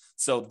add it.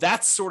 So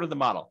that's sort of the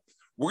model.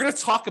 We're going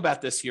to talk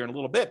about this here in a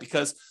little bit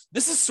because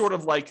this is sort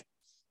of like,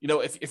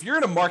 if you're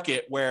in a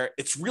market where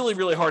it's really,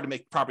 really hard to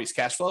make properties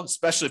cash flow,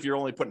 especially if you're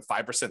only putting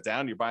 5%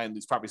 down, you're buying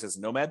these properties as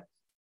a Nomad,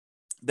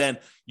 then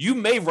you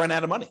may run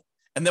out of money.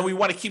 And then we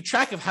want to keep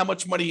track of how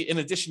much money in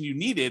addition you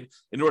needed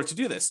in order to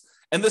do this.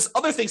 And there's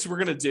other things we're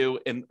going to do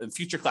in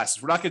future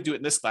classes. We're not going to do it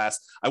in this class.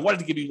 I wanted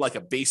to give you like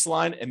a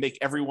baseline and make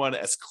everyone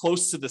as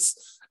close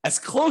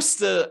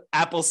to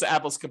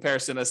apples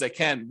comparison as I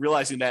can,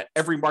 realizing that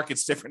every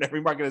market's different.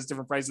 Every market has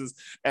different prices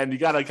and you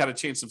got to kind of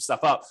change some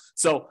stuff up.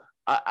 So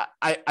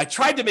I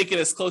tried to make it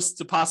as close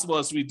to possible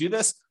as we do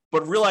this,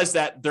 but realize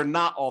that they're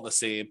not all the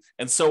same.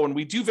 And so when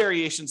we do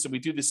variations and we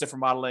do this different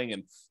modeling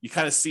and you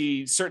kind of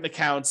see certain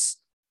accounts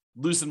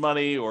losing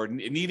money or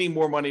needing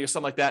more money or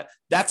something like that,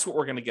 that's what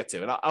we're going to get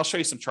to. And I'll show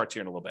you some charts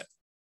here in a little bit.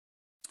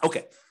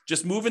 Okay,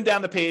 just moving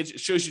down the page, it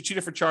shows you two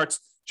different charts,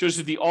 shows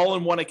you the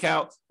all-in-one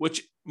account,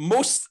 which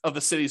most of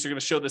the cities are going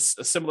to show this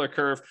a similar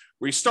curve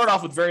where you start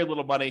off with very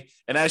little money.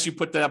 And as you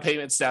put the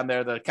payments down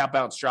there, the account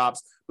balance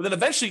drops. But then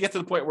eventually you get to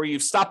the point where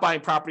you've stopped buying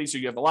properties or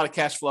you have a lot of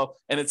cash flow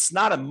and it's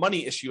not a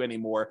money issue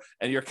anymore.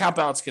 And your account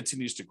balance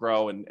continues to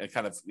grow and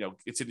kind of,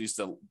 continues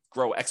to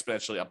grow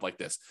exponentially up like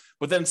this.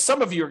 But then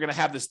some of you are going to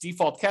have this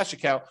default cash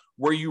account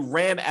where you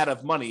ran out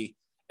of money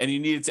and you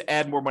needed to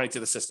add more money to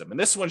the system. And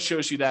this one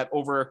shows you that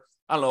over,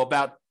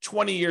 about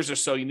 20 years or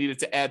so, you needed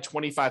to add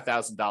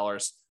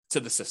 $25,000 to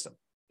the system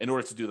in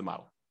order to do the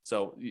model.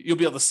 So you'll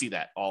be able to see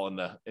that all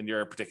in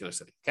your particular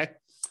city, okay?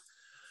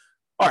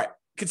 All right,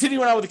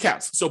 continuing on with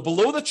accounts. So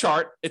below the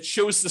chart, it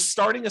shows the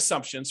starting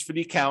assumptions for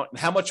the account and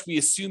how much we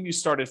assume you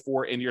started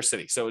for in your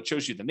city. So it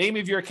shows you the name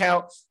of your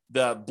account.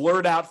 The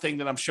blurred out thing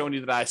that I'm showing you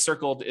that I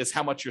circled is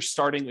how much you're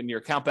starting in your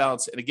account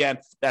balance. And again,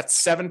 that's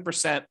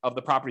 7% of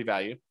the property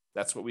value.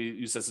 That's what we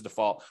use as a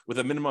default with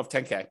a minimum of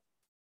 10K.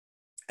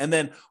 And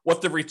then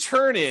what the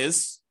return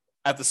is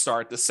at the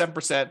start, the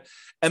 7%.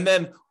 And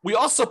then we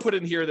also put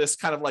in here this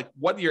kind of like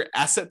what your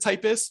asset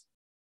type is.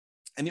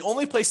 And the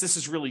only place this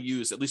is really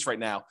used, at least right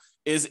now,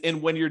 is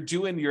in when you're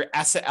doing your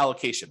asset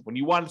allocation. When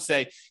you want to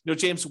say,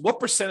 James,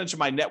 what percentage of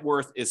my net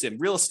worth is in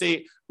real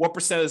estate? What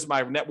percentage of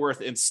my net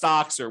worth in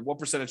stocks? Or what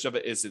percentage of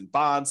it is in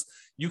bonds?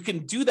 You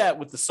can do that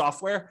with the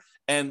software.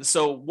 And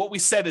so what we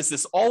said is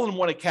this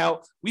all-in-one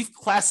account, we've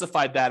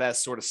classified that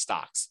as sort of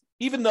stocks.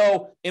 Even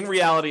though in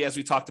reality, as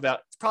we talked about,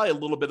 it's probably a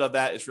little bit of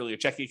that is really your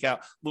checking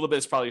account, a little bit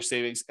is probably your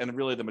savings, and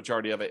really the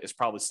majority of it is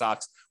probably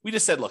stocks. We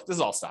just said, look, this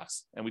is all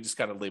stocks, and we just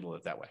kind of label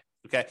it that way,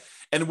 okay?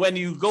 And when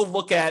you go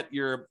look at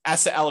your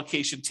asset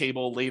allocation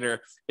table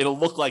later, it'll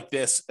look like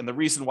this, and the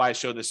reason why I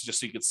show this is just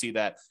so you can see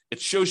that.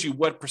 It shows you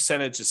what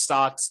percentage is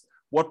stocks,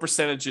 what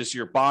percentage is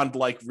your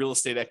bond-like real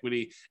estate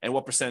equity, and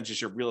what percentage is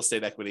your real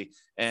estate equity.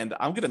 And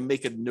I'm going to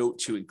make a note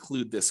to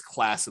include this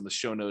class in the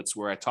show notes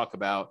where I talk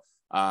about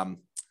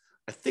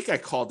I think I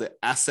called it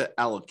asset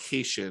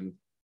allocation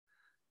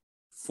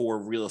for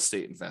real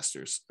estate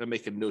investors. I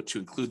make a note to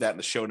include that in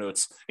the show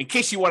notes in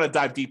case you want to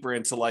dive deeper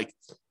into like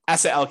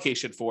asset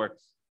allocation for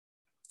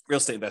real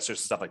estate investors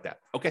and stuff like that.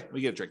 Okay, let me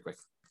get a drink quick.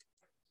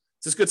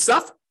 Is this good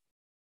stuff?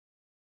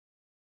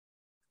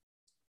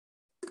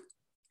 You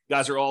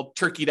guys are all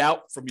turkeyed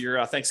out from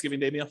your Thanksgiving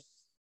Day meal?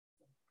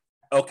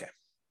 Okay.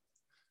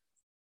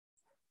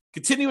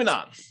 Continuing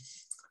on.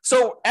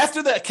 So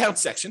after the account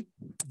section,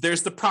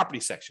 there's the property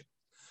section.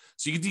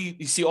 So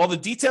you see all the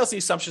details and the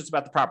assumptions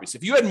about the properties.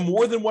 If you had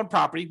more than one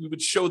property, we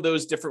would show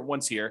those different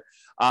ones here.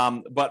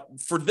 But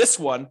for this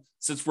one,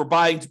 since we're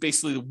buying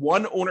basically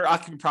one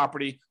owner-occupant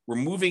property, we're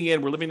moving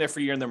in, we're living there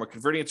for a year, and then we're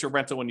converting it to a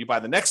rental when you buy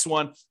the next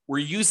one, we're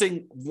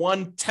using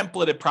one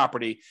templated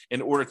property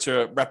in order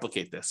to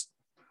replicate this.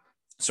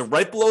 So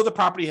right below the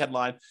property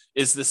headline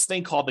is this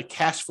thing called the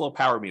cash flow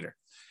power meter.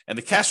 And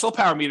the cash flow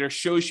power meter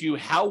shows you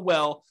how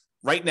well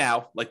right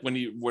now, like when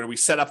we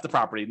set up the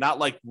property, not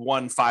like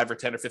 1, 5 or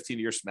 10 or 15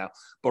 years from now,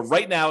 but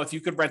right now, if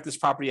you could rent this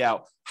property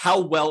out,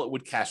 how well it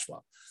would cash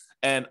flow.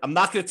 And I'm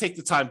not going to take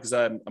the time because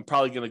I'm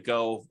probably going to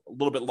go a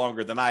little bit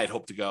longer than I had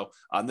hoped to go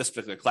on this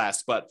particular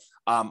class, but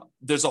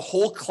there's a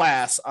whole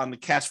class on the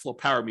cash flow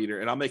power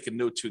meter, and I'll make a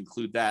note to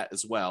include that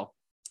as well.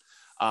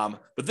 But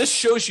this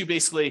shows you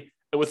basically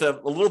with a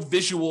little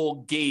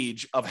visual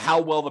gauge of how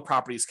well the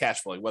property is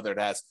cash flowing, whether it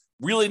has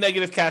really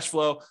negative cash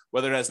flow,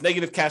 whether it has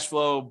negative cash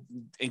flow,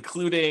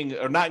 including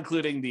or not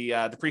including the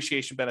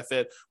depreciation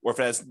benefit, or if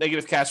it has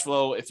negative cash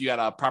flow, if you had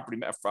a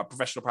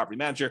professional property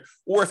manager,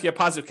 or if you have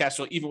positive cash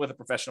flow, even with a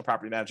professional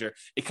property manager,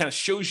 it kind of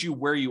shows you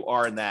where you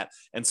are in that.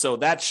 And so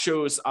that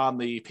shows on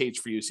the page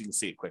for you so you can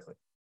see it quickly.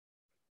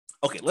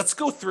 Okay, let's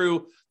go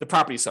through the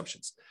property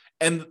assumptions.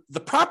 And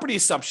the property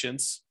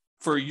assumptions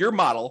for your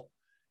model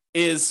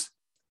it's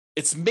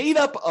made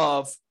up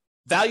of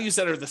values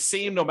that are the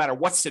same no matter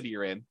what city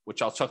you're in,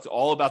 which I'll talk to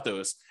all about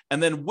those,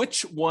 and then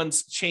which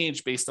ones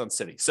change based on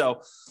city.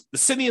 So the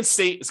city and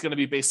state is going to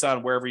be based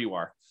on wherever you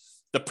are.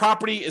 The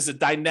property is a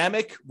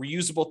dynamic,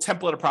 reusable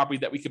template of property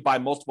that we could buy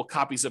multiple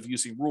copies of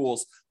using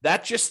rules.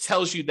 That just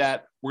tells you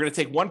that we're going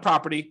to take one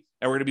property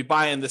and we're going to be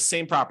buying the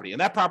same property.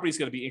 And that property is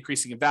going to be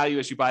increasing in value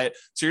as you buy it.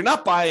 So you're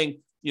not buying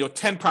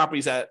 10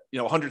 properties at,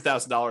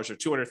 $100,000 or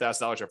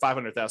 $200,000 or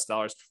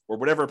 $500,000 or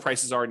whatever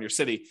prices are in your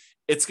city.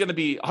 It's going to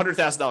be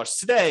 $100,000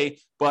 today,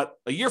 but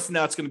a year from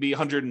now, it's going to be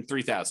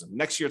 $103,000.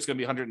 Next year, it's going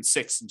to be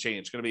 $106 and change.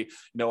 It's going to be,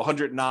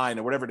 $109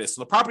 or whatever it is.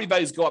 So the property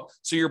values go up.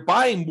 So you're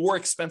buying more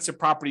expensive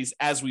properties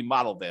as we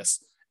model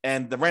this,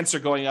 and the rents are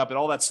going up and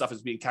all that stuff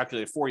is being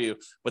calculated for you.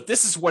 But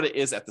this is what it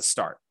is at the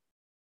start.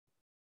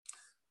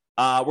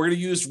 We're going to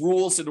use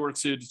rules in order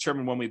to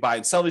determine when we buy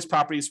and sell these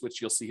properties,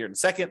 which you'll see here in a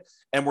second.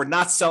 And we're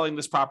not selling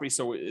this property.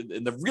 So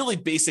in the really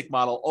basic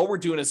model, all we're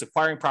doing is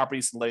acquiring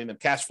properties and letting them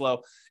cash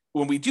flow.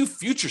 When we do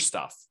future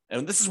stuff,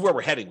 and this is where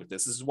we're heading with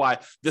this, this is why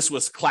this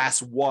was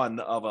class one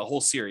of a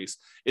whole series,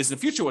 is in the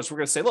future ones, we're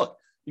going to say, look,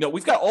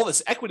 we've got all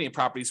this equity in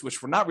properties,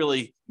 which we're not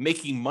really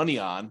making money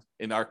on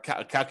in our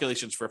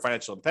calculations for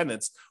financial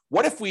independence.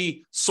 What if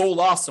we sold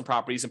off some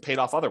properties and paid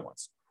off other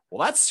ones?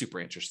 Well, that's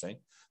super interesting.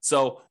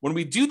 So when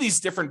we do these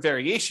different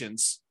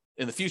variations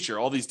in the future,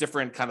 all these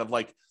different kind of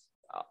like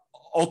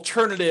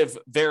alternative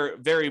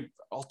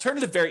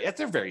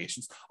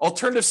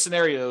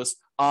scenarios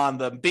on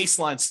the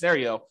baseline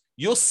scenario,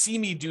 you'll see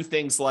me do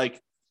things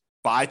like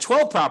buy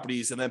 12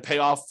 properties and then pay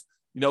off,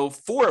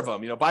 4 of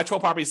them, buy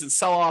 12 properties and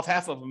sell off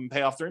half of them and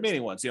pay off the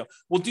remaining ones.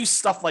 We'll do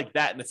stuff like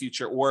that in the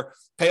future, or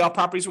pay off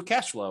properties with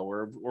cash flow,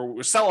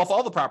 or sell off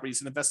all the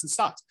properties and invest in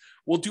stocks.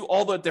 We'll do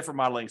all the different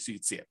modeling so you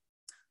can see it.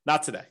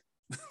 Not today.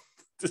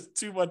 Just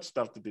too much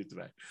stuff to do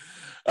today.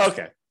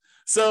 Okay.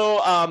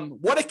 So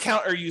what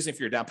account are you using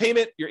for your down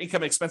payment, your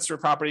income and expense for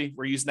property?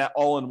 We're using that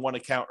all in one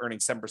account, earning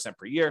 7%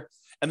 per year.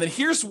 And then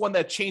here's one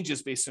that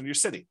changes based on your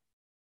city.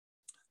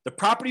 The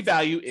property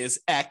value is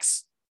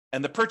X,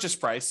 and the purchase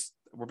price,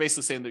 we're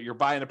basically saying that you're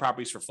buying the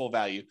properties for full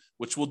value,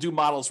 which we'll do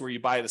models where you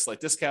buy at a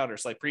slight discount or a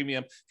slight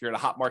premium if you're in a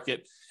hot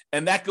market.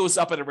 And that goes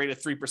up at a rate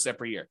of 3%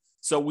 per year.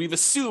 So we've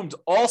assumed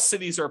all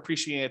cities are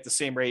appreciating at the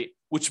same rate,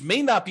 which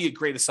may not be a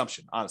great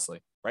assumption, honestly,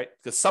 right?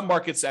 Because some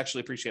markets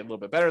actually appreciate a little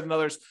bit better than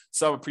others.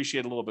 Some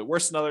appreciate a little bit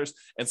worse than others.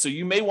 And so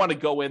you may want to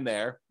go in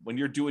there when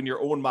you're doing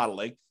your own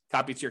modeling,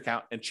 copy to your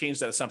account and change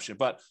that assumption.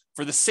 But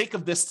for the sake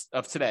of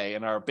today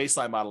and our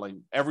baseline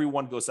modeling,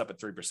 everyone goes up at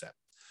 3%.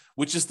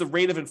 Which is the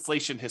rate of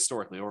inflation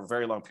historically over a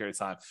very long period of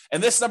time.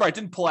 And this number I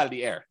didn't pull out of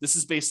the air. This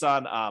is based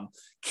on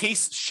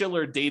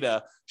Case-Shiller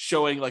data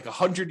showing like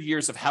 100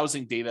 years of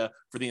housing data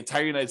for the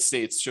entire United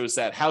States shows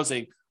that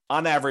housing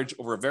on average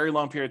over a very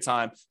long period of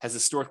time has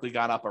historically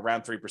gone up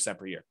around 3%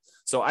 per year.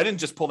 So I didn't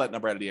just pull that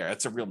number out of the air.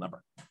 That's a real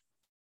number.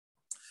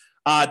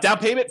 Down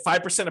payment,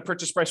 5% of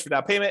purchase price for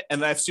down payment.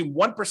 And then I assume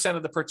 1%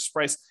 of the purchase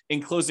price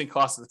in closing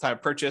costs at the time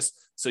of purchase.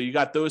 So you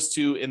got those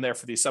two in there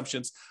for the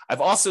assumptions. I've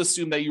also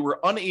assumed that you were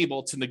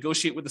unable to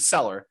negotiate with the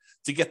seller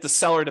to get the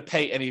seller to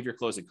pay any of your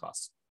closing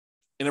costs.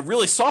 In a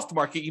really soft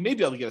market, you may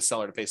be able to get a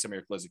seller to pay some of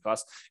your closing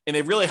costs. In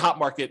a really hot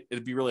market,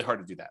 it'd be really hard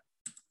to do that.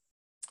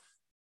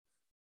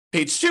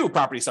 Page 2,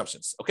 property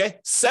assumptions. Okay.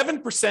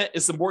 7%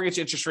 is the mortgage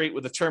interest rate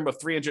with a term of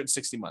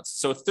 360 months.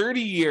 So a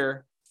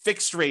 30-year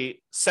fixed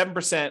rate,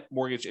 7%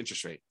 mortgage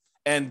interest rate.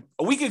 And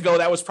a week ago,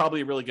 that was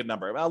probably a really good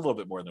number, a little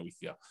bit more than a week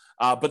ago.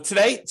 But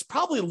today, it's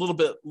probably a little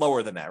bit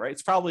lower than that, right?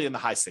 It's probably in the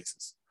high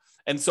 6s.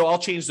 And so I'll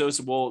change those.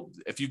 And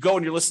if you go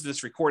and you're listening to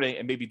this recording,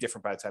 it may be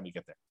different by the time you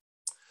get there.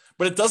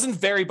 But it doesn't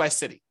vary by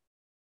city.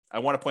 I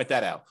want to point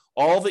that out.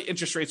 All the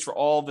interest rates for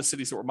all the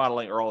cities that we're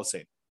modeling are all the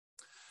same.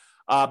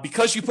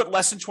 Because you put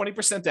less than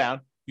 20% down,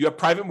 you have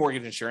private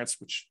mortgage insurance,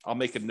 which I'll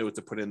make a note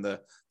to put in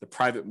the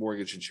private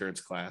mortgage insurance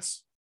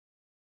class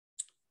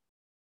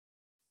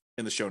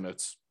in the show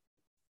notes.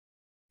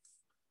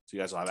 So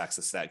you guys will have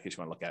access to that in case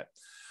you want to look at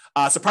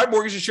it. So private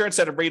mortgage insurance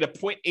at a rate of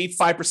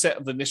 0.85%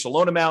 of the initial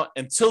loan amount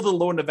until the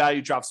loan to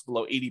value drops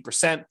below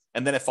 80%,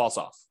 and then it falls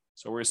off.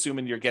 So we're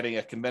assuming you're getting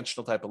a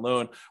conventional type of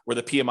loan where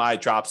the PMI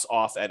drops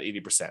off at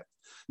 80%.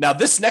 Now,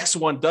 this next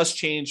one does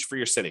change for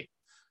your city.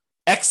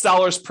 X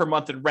dollars per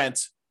month in rent,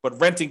 but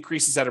rent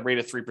increases at a rate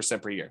of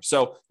 3% per year.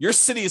 So your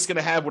city is going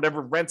to have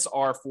whatever rents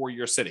are for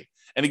your city.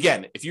 And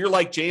again, if you're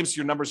like James,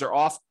 your numbers are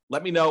off,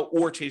 let me know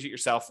or change it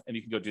yourself and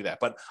you can go do that.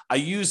 But I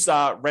use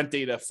rent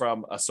data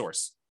from a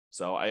source.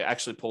 So I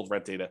actually pulled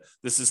rent data.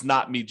 This is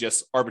not me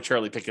just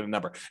arbitrarily picking a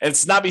number. And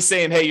it's not me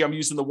saying, hey, I'm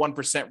using the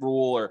 1%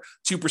 rule or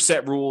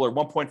 2% rule or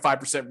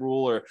 1.5%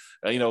 rule or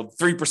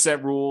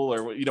 3% rule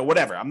or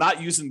whatever. I'm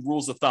not using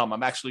rules of thumb.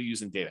 I'm actually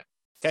using data.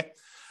 Okay.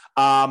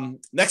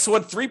 Next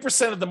one,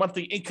 3% of the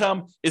monthly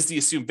income is the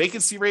assumed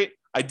vacancy rate.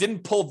 I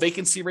didn't pull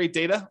vacancy rate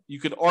data. You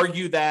could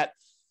argue that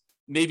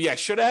maybe I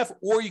should have,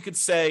 or you could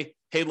say,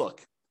 hey,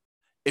 look,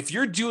 if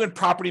you're doing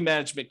property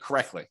management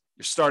correctly,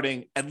 you're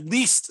starting at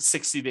least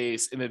 60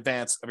 days in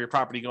advance of your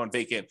property going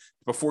vacant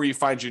before you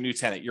find your new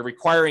tenant. You're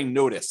requiring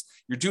notice.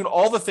 You're doing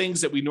all the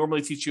things that we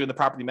normally teach you in the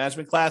property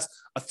management class.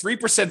 A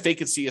 3%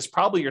 vacancy is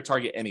probably your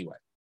target anyway.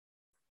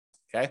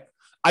 Okay.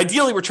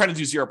 Ideally, we're trying to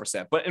do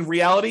 0%, but in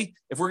reality,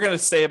 if we're going to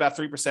stay about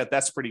 3%,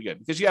 that's pretty good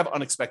because you have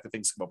unexpected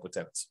things come up with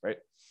tenants, right?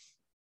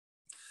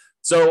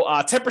 So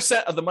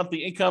 10% of the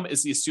monthly income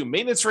is the assumed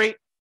maintenance rate.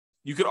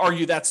 You could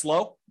argue that's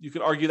low. You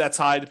could argue that's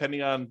high,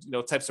 depending on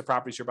types of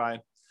properties you're buying.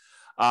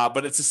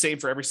 But it's the same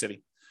for every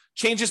city.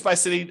 Changes by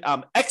city.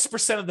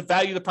 X% of the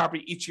value of the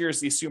property each year is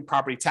the assumed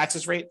property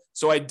taxes rate.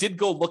 So I did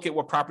go look at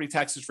what property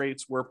taxes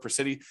rates were per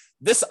city.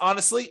 This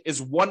honestly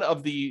is one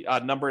of the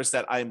numbers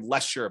that I'm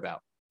less sure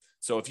about.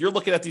 So if you're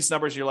looking at these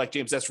numbers, you're like,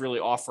 James, that's really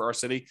off for our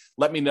city.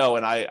 Let me know.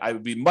 And I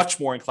would be much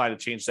more inclined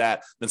to change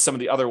that than some of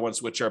the other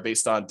ones, which are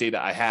based on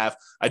data I have.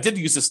 I did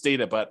use this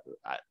data, but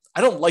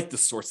I don't like the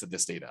source of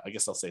this data. I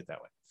guess I'll say it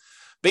that way.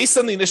 Based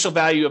on the initial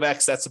value of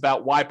X, that's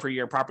about Y per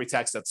year in property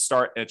tax at the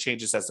start, and it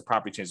changes as the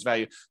property changes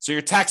value. So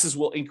your taxes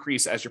will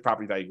increase as your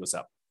property value goes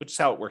up, which is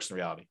how it works in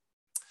reality.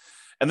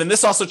 And then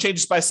this also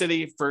changes by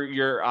city for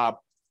your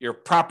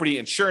property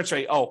insurance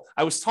rate. Oh,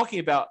 I was talking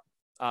about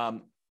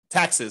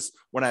taxes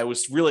when I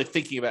was really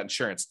thinking about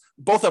insurance.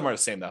 Both of them are the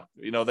same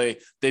though.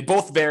 They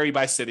both vary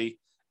by city,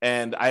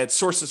 and I had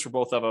sources for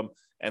both of them.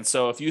 And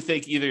so if you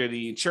think either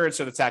the insurance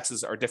or the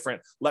taxes are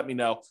different, let me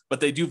know. But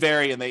they do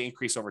vary and they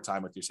increase over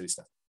time with your city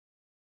stuff.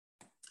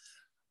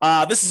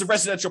 This is a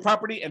residential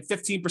property, and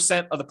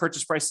 15% of the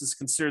purchase price is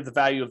considered the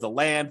value of the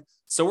land.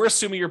 So we're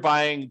assuming you're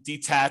buying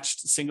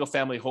detached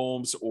single-family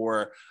homes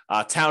or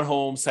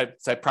townhomes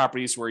type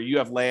properties where you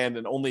have land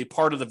and only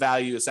part of the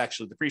value is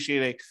actually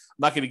depreciating. I'm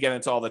not going to get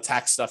into all the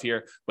tax stuff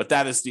here, but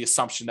that is the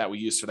assumption that we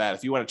use for that.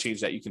 If you want to change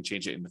that, you can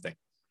change it in the thing.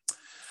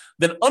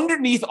 Then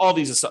underneath all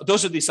these,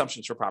 those are the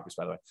assumptions for properties,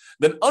 by the way.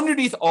 Then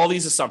underneath all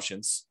these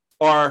assumptions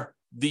are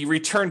the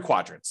return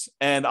quadrants.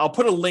 And I'll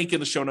put a link in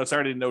the show notes. I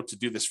already know to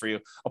do this for you.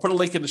 I'll put a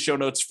link in the show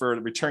notes for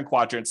the return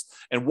quadrants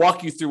and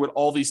walk you through what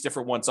all these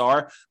different ones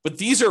are. But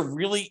these are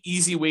really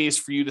easy ways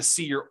for you to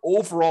see your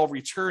overall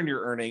return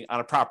you're earning on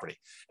a property.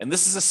 And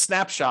this is a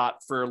snapshot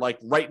for like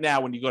right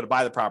now when you go to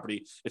buy the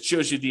property. It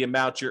shows you the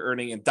amount you're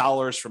earning in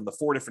dollars from the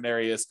 4 different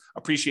areas: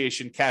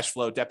 appreciation, cash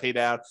flow, debt pay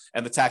down,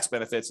 and the tax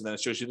benefits. And then it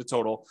shows you the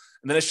total.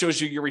 And then it shows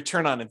you your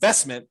return on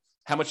investment,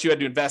 how much you had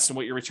to invest and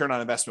what your return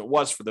on investment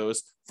was for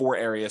those 4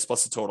 areas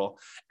plus the total.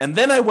 And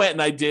then I went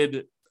and I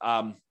did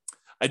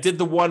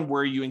the one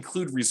where you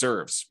include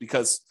reserves,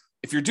 because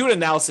if you're doing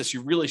analysis,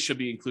 you really should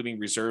be including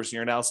reserves in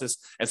your analysis.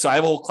 And so I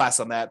have a whole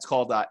class on that. It's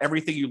called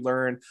Everything You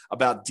Learn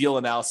About Deal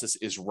Analysis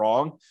is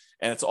Wrong.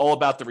 And it's all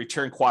about the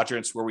return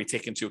quadrants where we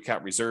take into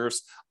account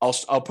reserves.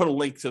 I'll put a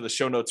link to the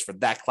show notes for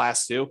that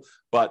class too,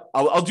 but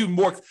I'll do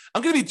more.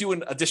 I'm going to be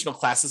doing additional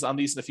classes on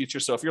these in the future.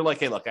 So if you're like,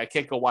 hey, look, I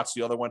can't go watch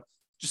the other one,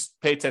 just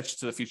pay attention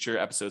to the future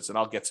episodes and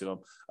I'll get to them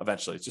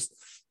eventually.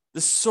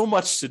 There's so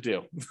much to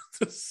do,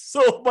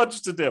 so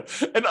much to do,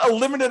 and a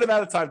limited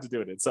amount of time to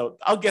do it. So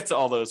I'll get to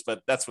all those,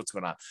 but that's what's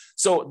going on.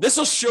 So this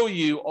will show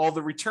you all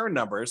the return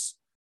numbers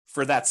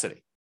for that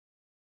city,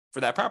 for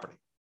that property.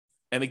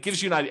 And it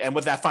gives you an idea, and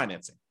with that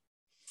financing.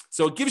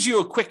 So it gives you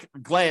a quick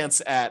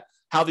glance at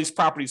how these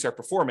properties are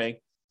performing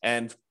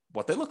and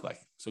what they look like.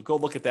 So go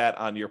look at that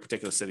on your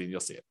particular city and you'll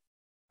see it.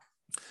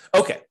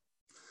 Okay.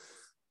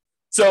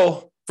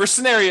 So for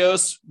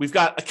scenarios, we've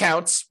got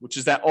accounts, which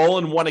is that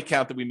all-in-one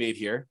account that we made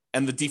here,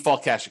 and the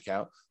default cash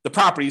account. The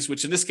properties,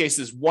 which in this case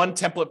is one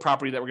template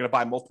property that we're going to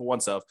buy multiple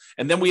ones of.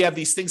 And then we have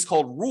these things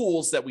called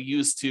rules that we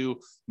use to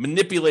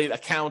manipulate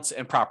accounts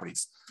and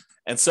properties.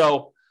 And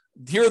so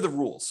here are the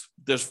rules.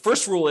 The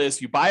first rule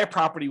is you buy a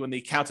property when the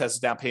account has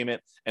a down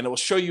payment, and it will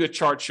show you a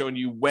chart showing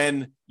you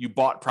when you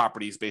bought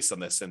properties based on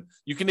this. And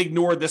you can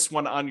ignore this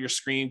one on your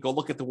screen. Go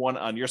look at the one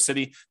on your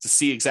city to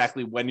see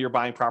exactly when you're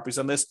buying properties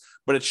on this.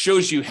 But it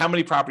shows you how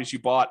many properties you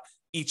bought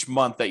each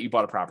month that you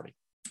bought a property.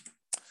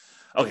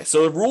 Okay,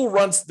 so the rule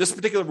runs, this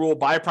particular rule,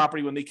 buy a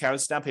property when the account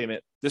is down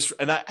payment.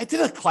 And I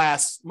did a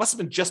class, must have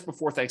been just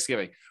before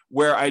Thanksgiving,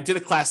 where I did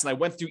a class and I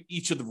went through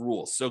each of the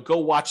rules. So go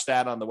watch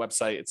that on the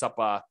website. It's up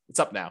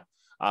now.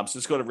 So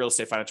just go to Real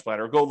Estate Financial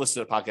Planner or go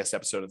listen to the podcast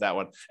episode of that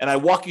one. And I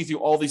walk you through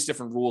all these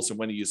different rules and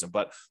when to use them.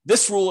 But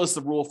this rule is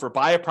the rule for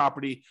buy a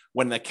property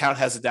when the account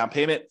has a down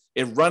payment.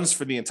 It runs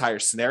for the entire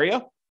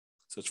scenario.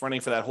 So it's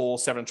running for that whole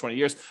 720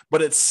 years,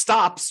 but it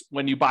stops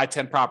when you buy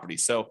 10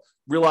 properties. So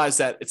realize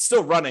that it's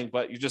still running,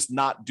 but you're just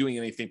not doing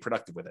anything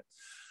productive with it.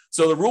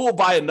 So the rule will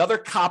buy another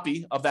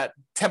copy of that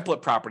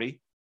template property,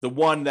 the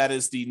one that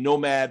is the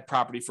Nomad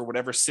property for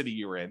whatever city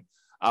you're in,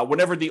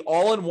 whenever the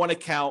all-in-one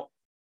account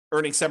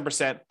earning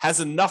 7%, has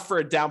enough for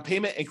a down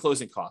payment and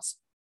closing costs,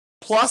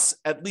 plus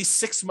at least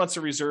 6 months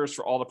of reserves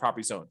for all the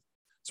properties owned.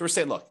 So we're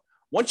saying, look,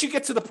 once you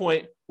get to the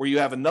point where you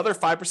have another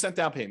 5%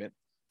 down payment,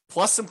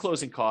 plus some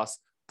closing costs,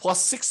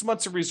 plus 6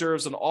 months of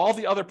reserves on all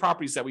the other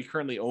properties that we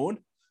currently own,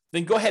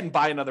 then go ahead and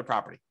buy another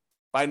property,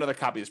 buy another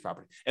copy of this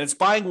property. And it's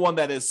buying one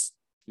that is,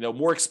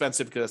 more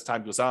expensive because as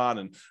time goes on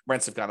and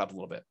rents have gone up a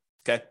little bit.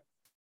 Okay.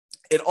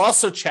 It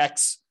also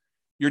checks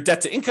your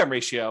debt to income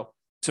ratio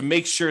to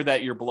make sure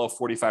that you're below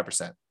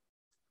 45%.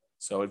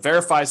 So it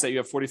verifies that you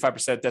have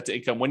 45% debt to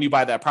income when you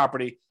buy that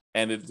property,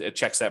 and it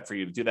checks that for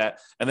you to do that.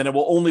 And then it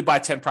will only buy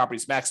 10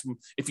 properties maximum.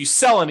 If you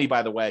sell any,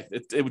 by the way,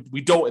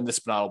 we don't in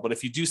this model, but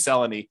if you do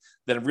sell any,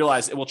 then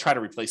realize it will try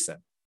to replace them.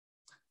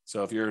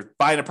 So if you're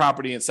buying a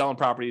property and selling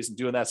properties and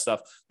doing that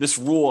stuff, this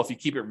rule, if you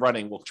keep it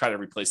running, will try to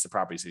replace the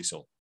properties that you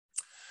sold.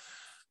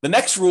 The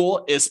next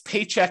rule is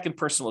paycheck and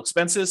personal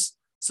expenses.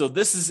 So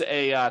this is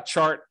a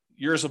chart.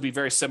 Yours will be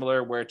very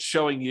similar, where it's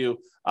showing you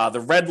the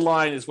red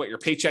line is what your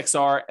paychecks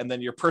are, and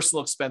then your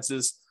personal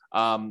expenses,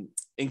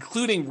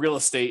 including real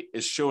estate,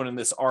 is shown in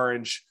this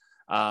orange.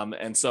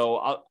 And so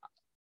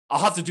I'll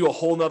have to do a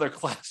whole nother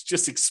class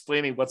just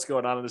explaining what's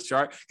going on in this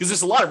chart, because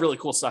there's a lot of really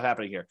cool stuff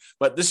happening here.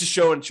 But this is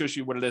shows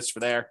you what it is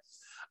for there.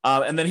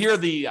 And then here are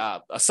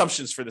the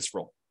assumptions for this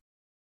rule.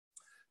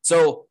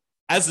 So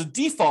as a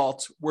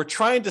default, we're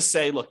trying to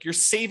say, look, you're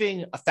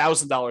saving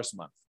 $1,000 a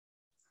month.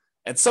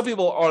 And some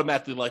people are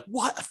automatically like,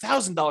 what,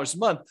 $1,000 a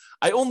month?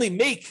 I only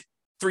make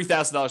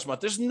 $3,000 a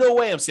month. There's no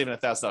way I'm saving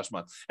 $1,000 a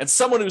month. And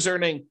someone who's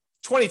earning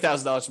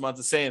 $20,000 a month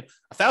is saying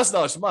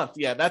 $1,000 a month.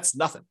 Yeah, that's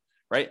nothing,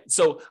 right?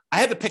 So I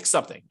had to pick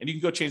something, and you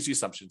can go change the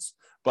assumptions,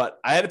 but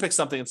I had to pick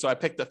something. And so I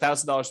picked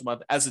 $1,000 a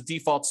month as a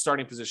default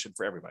starting position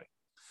for everybody.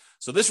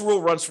 So this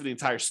rule runs for the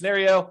entire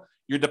scenario.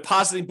 You're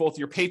depositing both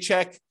your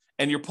paycheck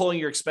and you're pulling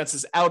your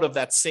expenses out of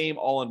that same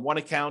all-in-one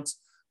account.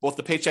 Both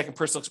the paycheck and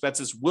personal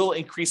expenses will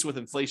increase with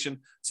inflation.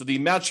 So the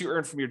amount you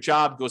earn from your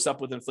job goes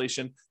up with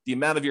inflation. The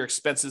amount of your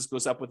expenses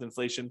goes up with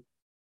inflation.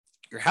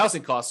 Your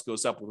housing costs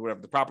goes up with whatever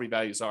the property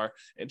values are,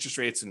 interest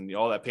rates, and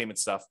all that payment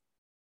stuff.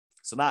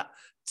 So not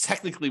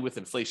technically with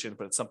inflation,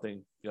 but it's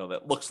something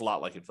that looks a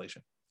lot like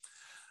inflation.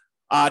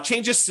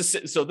 Changes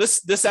to so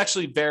this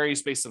actually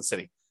varies based on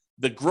city.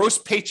 The gross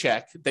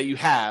paycheck that you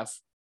have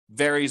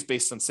varies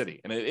based on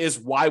city. And it is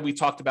why we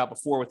talked about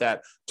before with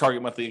that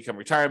target monthly income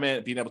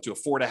retirement, being able to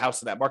afford a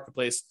house in that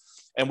marketplace.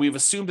 And we've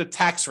assumed a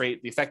tax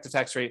rate, the effective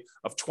tax rate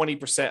of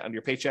 20% on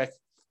your paycheck.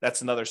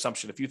 That's another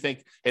assumption. If you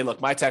think, hey, look,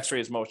 my tax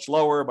rate is much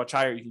lower, much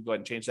higher, you can go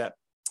ahead and change that.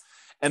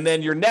 And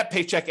then your net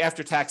paycheck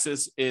after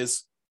taxes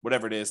is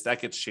whatever it is,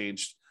 that gets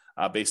changed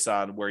based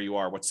on where you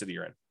are, what city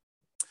you're in.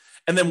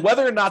 And then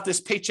whether or not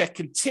this paycheck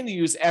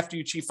continues after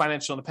you achieve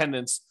financial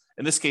independence,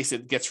 in this case,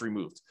 it gets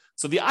removed.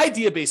 So the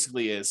idea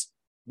basically is,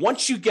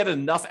 once you get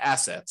enough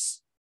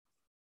assets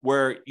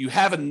where you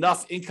have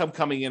enough income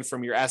coming in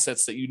from your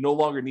assets that you no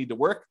longer need to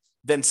work,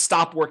 then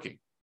stop working.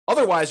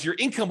 Otherwise, your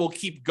income will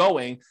keep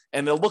going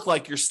and it'll look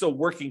like you're still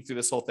working through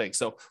this whole thing.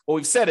 So what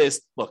we've said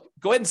is, look,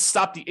 go ahead and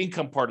stop the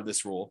income part of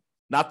this rule,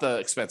 not the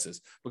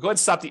expenses, but go ahead and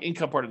stop the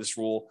income part of this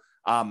rule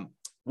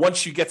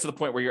once you get to the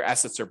point where your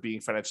assets are being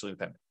financially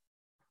independent.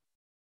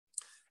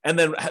 And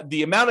then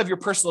the amount of your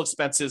personal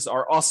expenses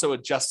are also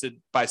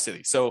adjusted by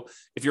city. So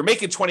if you're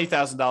making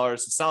 $20,000,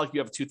 it's not like you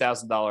have a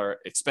 $2,000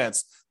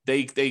 expense.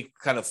 They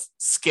kind of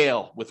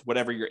scale with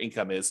whatever your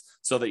income is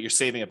so that you're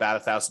saving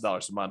about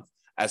 $1,000 a month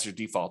as your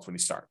default when you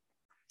start.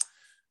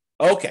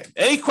 Okay.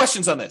 Any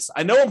questions on this?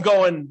 I know I'm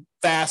going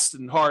fast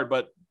and hard,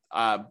 but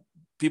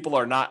people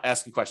are not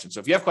asking questions. So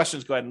if you have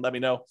questions, go ahead and let me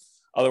know.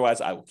 Otherwise,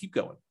 I will keep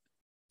going.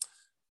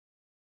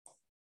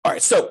 All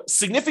right, so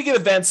significant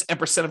events and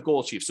percent of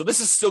goal achieved. So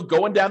this is still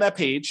going down that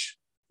page.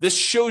 This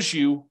shows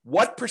you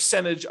what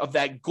percentage of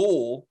that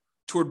goal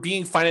toward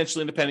being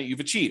financially independent you've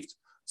achieved.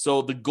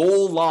 So the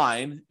goal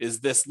line is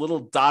this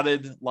little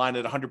dotted line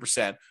at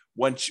 100%.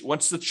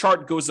 Once the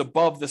chart goes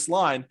above this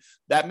line,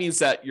 that means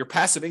that your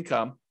passive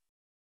income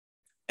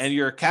and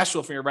your cash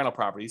flow from your rental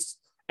properties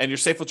and your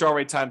safe withdrawal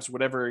rate times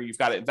whatever you've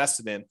got it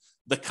invested in,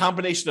 the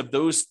combination of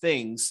those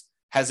things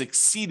has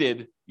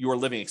exceeded your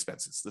living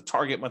expenses, the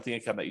target monthly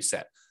income that you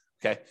set.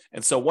 Okay.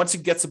 And so once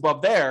it gets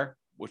above there,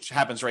 which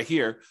happens right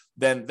here,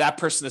 then that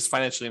person is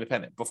financially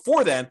independent.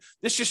 Before then,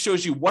 this just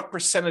shows you what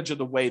percentage of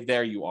the way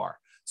there you are.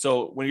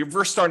 So when you're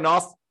first starting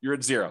off, you're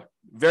at zero,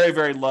 very,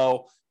 very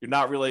low. You're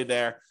not really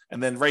there.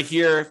 And then right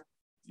here,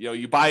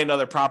 you buy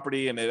another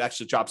property and it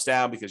actually drops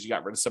down because you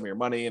got rid of some of your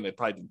money and it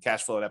probably didn't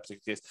cash flow in that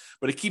particular case,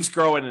 but it keeps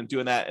growing and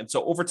doing that. And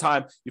so over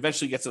time, you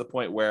eventually get to the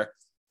point where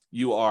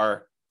you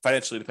are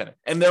financially independent.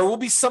 And there will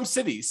be some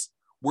cities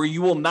where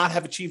you will not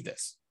have achieved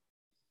this.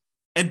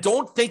 And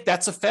don't think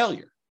that's a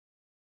failure.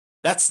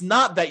 That's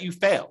not that you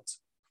failed,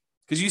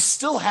 because you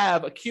still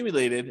have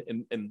accumulated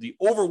in the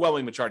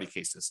overwhelming majority of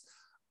cases,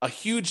 a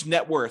huge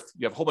net worth.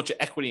 You have a whole bunch of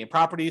equity in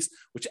properties,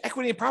 which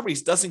equity in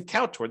properties doesn't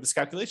count toward this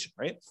calculation,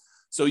 right?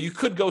 So you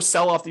could go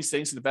sell off these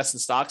things and invest in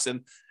stocks.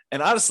 And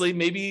honestly,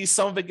 maybe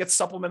some of it gets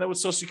supplemented with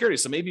Social Security.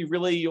 So maybe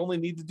really you only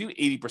need to do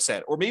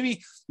 80%, or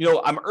maybe,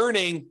 I'm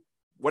earning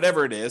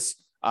whatever it is,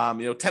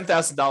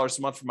 $10,000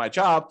 a month for my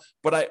job,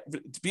 but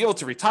to be able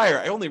to retire,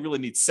 I only really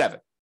need 7.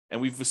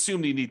 And we've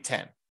assumed you need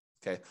 10.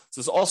 Okay. So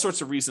there's all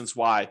sorts of reasons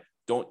why.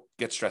 Don't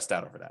get stressed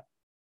out over that.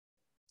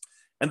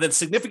 And then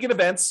significant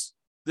events.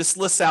 This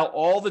lists out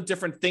all the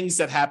different things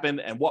that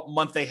happened and what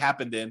month they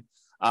happened in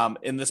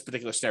this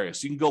particular scenario.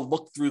 So you can go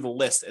look through the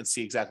list and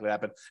see exactly what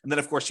happened. And then,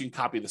 of course, you can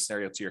copy the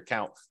scenario to your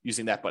account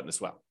using that button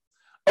as well.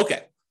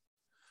 Okay.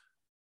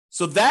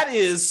 So that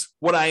is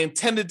what I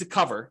intended to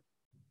cover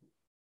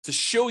to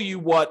show you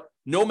what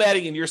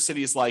nomading in your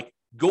city is like.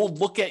 Go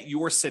look at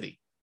your city.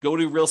 Go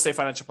to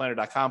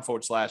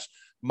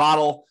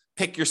realestatefinancialplanner.com/model,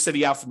 pick your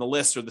city out from the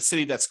list or the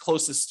city that's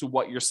closest to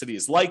what your city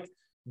is like.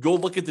 Go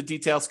look at the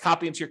details,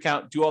 copy into your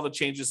account, do all the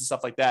changes and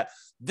stuff like that.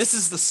 This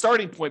is the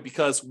starting point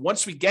because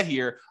once we get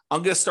here,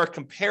 I'm going to start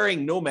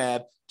comparing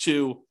Nomad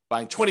to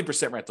buying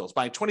 20% rentals,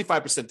 buying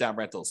 25% down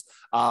rentals,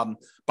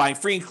 buying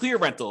free and clear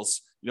rentals,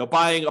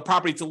 buying a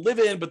property to live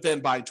in, but then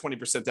buying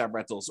 20% down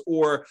rentals,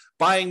 or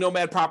buying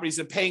Nomad properties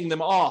and paying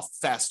them off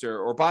faster,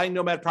 or buying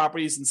Nomad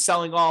properties and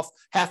selling off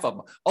half of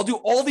them. I'll do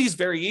all these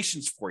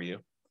variations for you,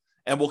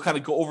 and we'll kind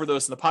of go over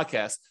those in the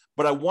podcast.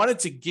 But I wanted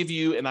to give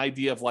you an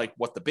idea of like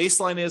what the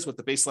baseline is, what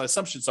the baseline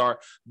assumptions are.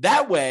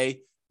 That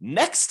way,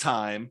 next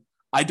time,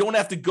 I don't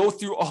have to go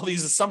through all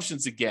these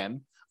assumptions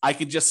again. I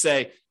could just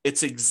say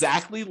it's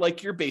exactly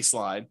like your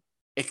baseline,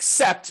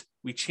 except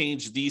we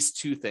change these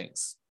 2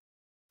 things.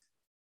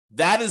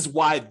 That is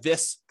why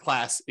this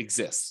class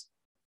exists.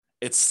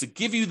 It's to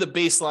give you the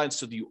baseline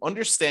so that you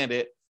understand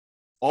it,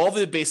 all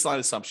the baseline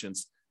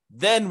assumptions.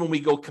 Then when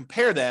we go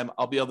compare them,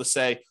 I'll be able to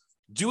say,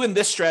 doing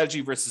this strategy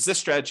versus this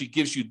strategy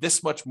gives you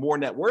this much more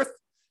net worth.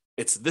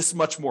 It's this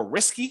much more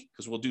risky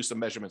because we'll do some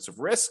measurements of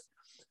risk.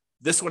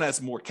 This one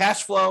has more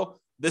cash flow.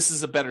 This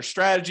is a better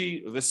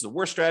strategy. Or this is a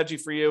worse strategy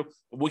for you.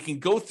 We can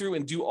go through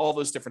and do all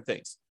those different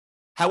things.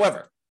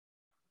 However,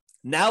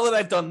 now that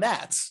I've done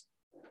that,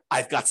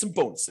 I've got some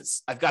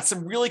bonuses. I've got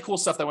some really cool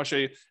stuff that I want to show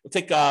you. It'll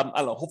take,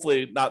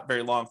 hopefully not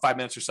very long, 5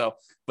 minutes or so.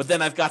 But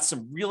then I've got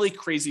some really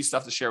crazy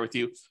stuff to share with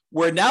you,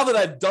 where now that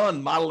I've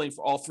done modeling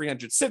for all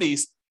 300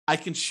 cities, I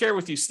can share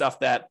with you stuff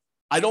that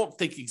I don't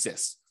think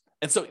exists.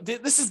 And so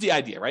this is the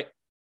idea, right?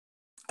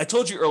 I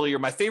told you earlier,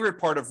 my favorite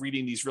part of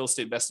reading these real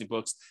estate investing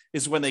books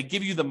is when they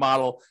give you the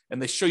model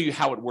and they show you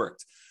how it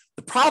worked.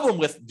 The problem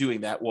with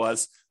doing that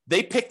was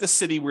they picked the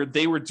city where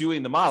they were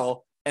doing the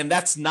model, and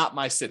that's not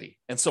my city.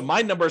 And so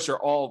my numbers are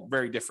all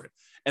very different.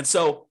 And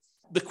so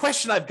the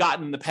question I've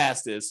gotten in the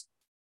past is,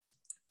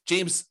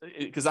 James,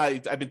 because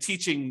I've been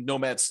teaching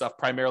Nomad stuff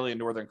primarily in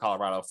Northern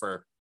Colorado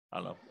for,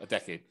 a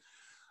decade.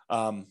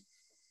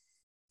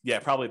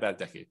 Probably about a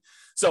decade.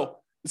 So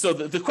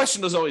the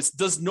question is always,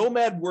 does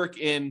Nomad work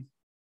in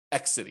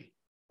X city?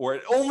 Or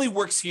it only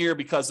works here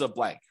because of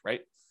blank,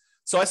 right?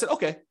 So I said,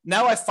 okay,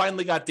 now I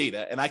finally got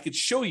data and I could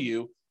show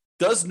you,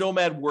 does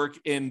Nomad work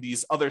in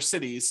these other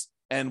cities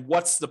and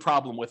what's the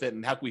problem with it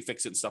and how can we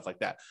fix it and stuff like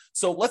that.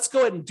 So let's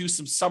go ahead and do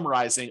some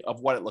summarizing of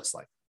what it looks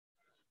like.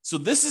 So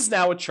this is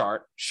now a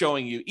chart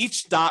showing you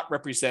each dot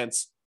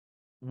represents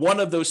one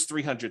of those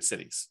 300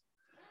 cities.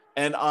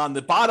 And on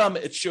the bottom,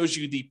 it shows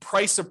you the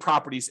price of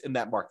properties in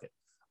that market.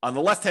 On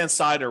the left-hand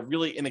side are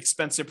really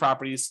inexpensive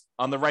properties.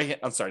 On the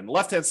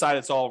left-hand side,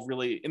 it's all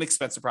really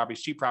inexpensive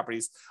properties, cheap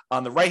properties.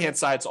 On the right-hand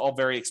side, it's all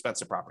very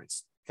expensive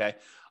properties, okay?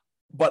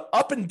 But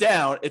up and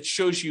down, it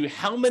shows you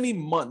how many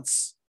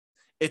months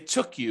it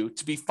took you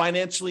to be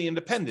financially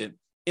independent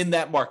in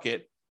that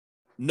market,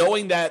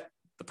 knowing that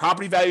the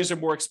property values are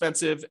more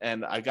expensive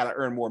and I got to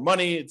earn more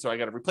money, so I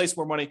got to replace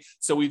more money.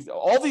 So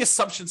all the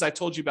assumptions I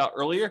told you about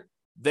earlier,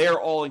 they're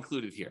all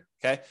included here,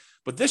 okay?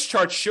 But this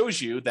chart shows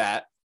you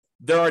that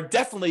there are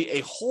definitely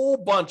a whole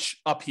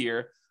bunch up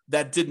here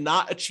that did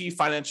not achieve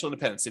financial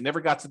independence. They never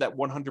got to that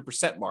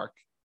 100% mark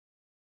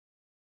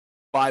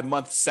by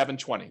month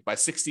 720, by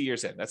 60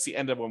 years in. That's the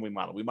end of when we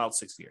modeled. We modeled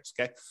 60 years,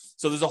 okay?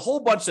 So there's a whole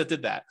bunch that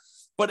did that.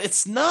 But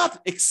it's not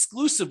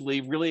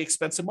exclusively really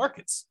expensive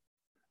markets.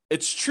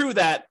 It's true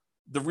that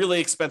the really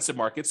expensive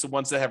markets, the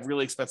ones that have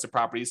really expensive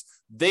properties,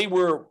 they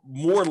were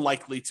more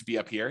likely to be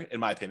up here, in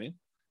my opinion.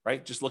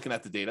 Right? Just looking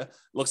at the data,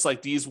 looks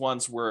like these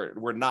ones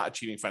were not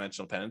achieving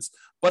financial independence,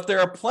 but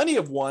there are plenty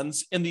of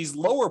ones in these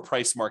lower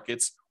price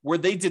markets where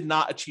they did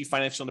not achieve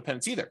financial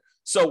independence either.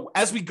 So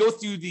as we go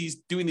through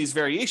doing these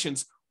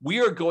variations,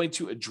 we are going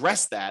to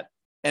address that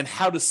and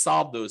how to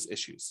solve those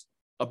issues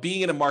of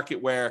being in a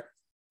market where,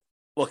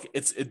 look,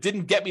 it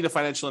didn't get me to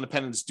financial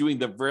independence doing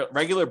the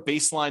regular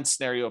baseline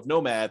scenario of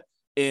Nomad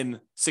in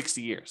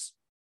 60 years.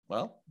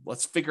 Well,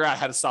 let's figure out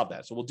how to solve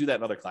that. So we'll do that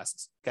in other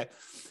classes, okay?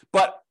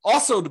 But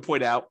also to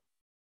point out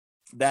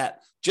that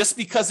just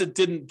because it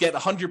didn't get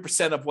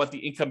 100% of what the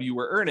income you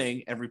were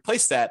earning and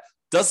replace that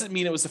doesn't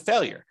mean it was a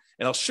failure.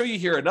 And I'll show you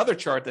here another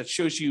chart that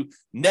shows you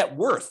net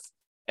worth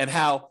and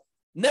how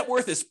net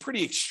worth is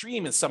pretty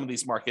extreme in some of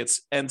these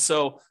markets. And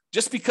so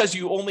just because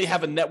you only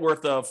have a net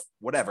worth of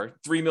whatever,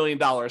 $3 million,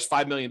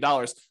 $5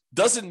 million,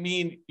 doesn't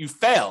mean you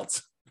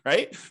failed,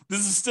 right?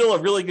 This is still a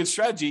really good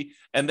strategy.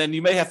 And then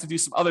you may have to do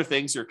some other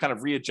things or kind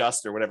of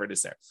readjust or whatever it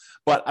is there.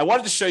 But I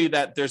wanted to show you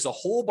that there's a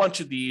whole bunch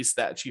of these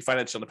that achieve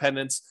financial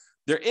independence.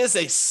 There is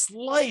a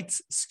slight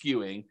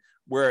skewing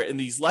where in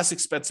these less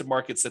expensive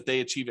markets that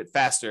they achieve it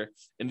faster.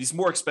 In these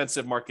more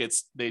expensive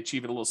markets, they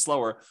achieve it a little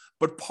slower.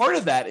 But part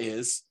of that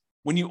is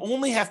when you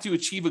only have to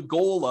achieve a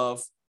goal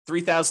of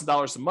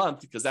 $3,000 a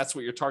month, because that's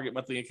what your target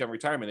monthly income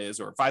retirement is,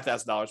 or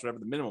 $5,000, whatever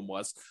the minimum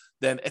was,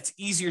 then it's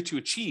easier to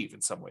achieve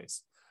in some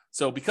ways.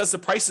 So because the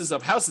prices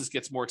of houses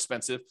gets more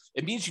expensive,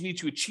 it means you need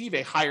to achieve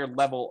a higher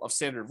level of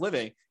standard of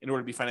living in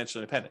order to be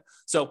financially independent.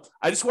 So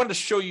I just wanted to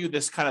show you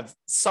this kind of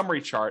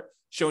summary chart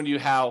showing you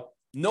how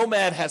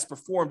Nomad has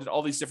performed in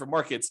all these different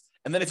markets.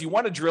 And then if you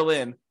want to drill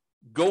in,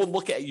 go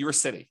look at your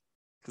city,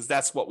 because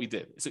that's what we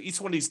did. So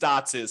each one of these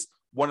dots is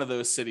one of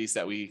those cities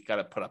that we got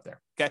to put up there.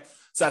 Okay,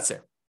 so that's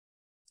there.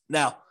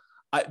 Now,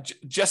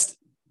 just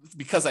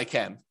because I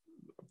can,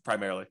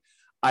 primarily,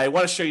 I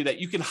want to show you that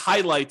you can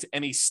highlight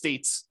any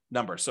state's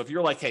number. So if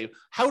you're like, hey,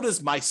 how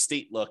does my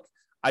state look?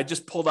 I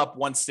just pulled up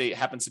one state, it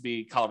happens to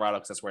be Colorado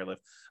because that's where I live.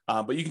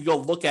 But you can go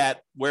look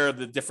at where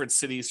the different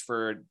cities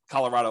for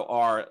Colorado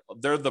are.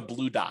 They're the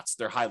blue dots.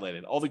 They're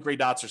highlighted. All the gray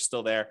dots are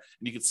still there,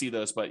 and you can see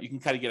those, but you can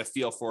kind of get a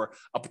feel for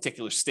a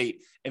particular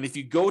state. And if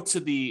you go to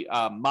the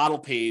model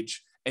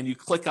page and you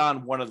click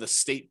on one of the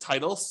state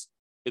titles,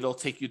 it'll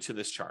take you to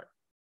this chart.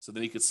 So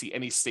then you can see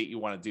any state you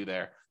want to do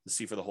there to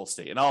see for the whole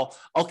state. And I'll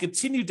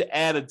continue to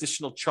add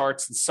additional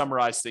charts and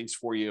summarize things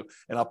for you,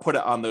 and I'll put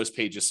it on those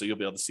pages so you'll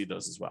be able to see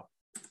those as well.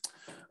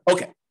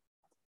 Okay,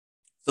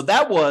 so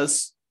that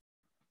was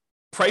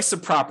price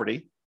of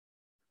property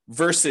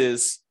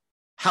versus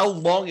how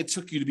long it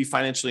took you to be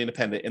financially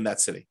independent in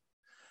that city.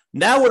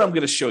 Now what I'm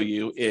going to show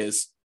you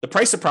is the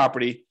price of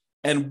property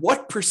and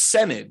what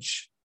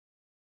percentage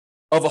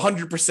of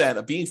 100%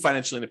 of being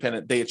financially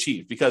independent they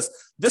achieved. Because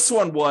this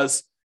one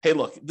was, hey,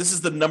 look, this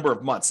is the number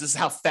of months. This is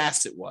how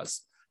fast it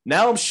was.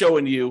 Now I'm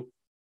showing you,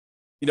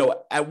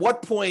 at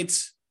what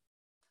point,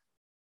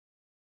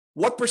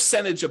 what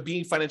percentage of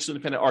being financially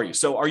independent are you?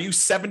 So are you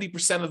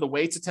 70% of the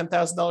way to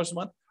 $10,000 a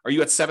month? Are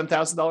you at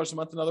 $7,000 a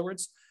month, in other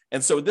words?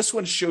 And so this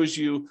one shows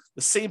you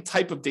the same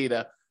type of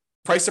data,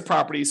 price of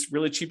properties,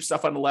 really cheap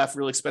stuff on the left,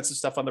 really expensive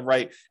stuff on the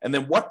right, and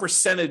then what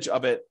percentage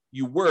of it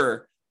you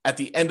were at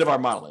the end of our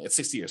modeling at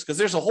 60 years. Because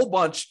there's a whole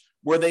bunch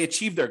where they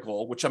achieved their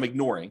goal, which I'm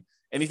ignoring.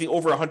 Anything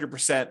over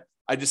 100%,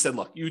 I just said,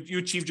 look, you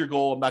achieved your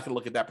goal. I'm not going to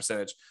look at that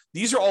percentage.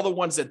 These are all the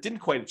ones that didn't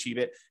quite achieve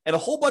it. And a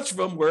whole bunch of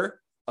them were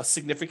a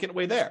significant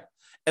way there.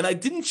 And I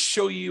didn't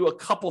show you a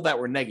couple that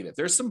were negative.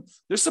 There's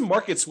some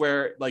markets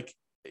where, like,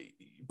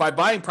 by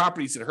buying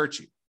properties, it hurts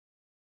you,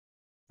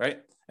 right?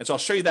 And so I'll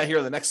show you that here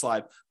on the next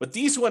slide. But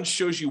these ones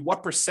shows you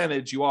what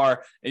percentage you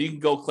are, and you can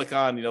go click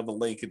on, the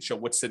link and show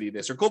what city it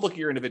is, or go look at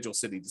your individual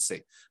city to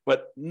see.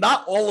 But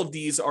not all of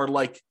these are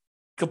like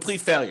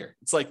complete failure.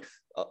 It's like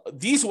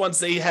these ones,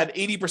 they had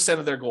 80%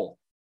 of their goal.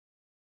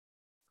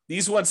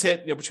 These ones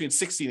hit between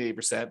 60 and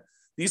 80%.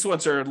 These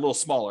ones are a little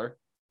smaller,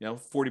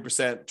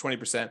 40%,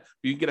 20%. But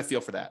you can get a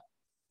feel for that.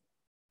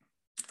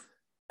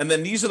 And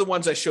then these are the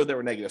ones I showed that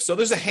were negative. So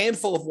there's a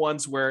handful of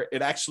ones where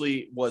it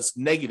actually was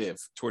negative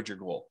towards your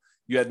goal.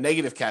 You had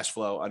negative cash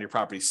flow on your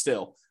property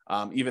still,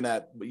 even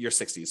at year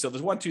 60. So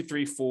there's 1, 2,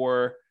 3,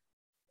 4,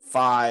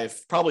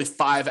 5, probably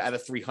 5 out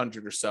of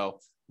 300 or so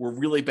were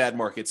really bad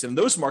markets. And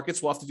those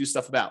markets we'll have to do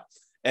stuff about.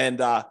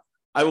 And I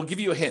will give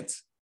you a hint.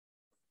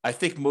 I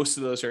think most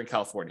of those are in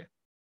California.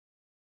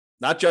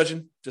 Not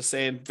judging, just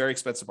saying very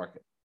expensive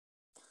market.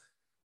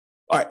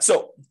 All right,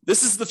 so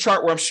this is the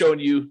chart where I'm showing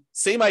you,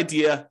 same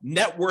idea,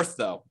 net worth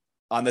though,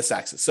 on this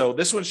axis. So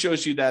this one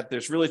shows you that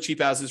there's really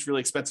cheap houses,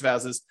 really expensive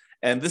houses,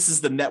 and this is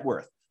the net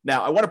worth.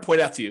 Now, I want to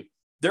point out to you,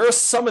 there are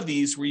some of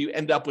these where you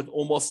end up with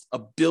almost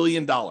 $1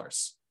 billion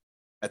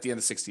at the end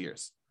of 60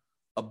 years.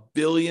 $1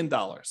 billion.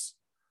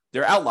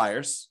 They're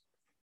outliers.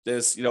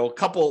 There's, a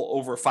couple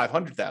over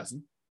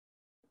 500,000.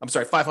 I'm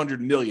sorry, 500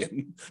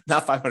 million,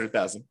 not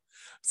 500,000.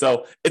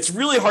 So it's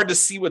really hard to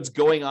see what's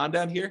going on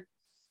down here.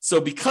 So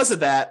because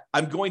of that,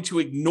 I'm going to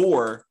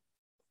ignore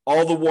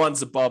all the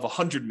ones above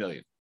 100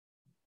 million.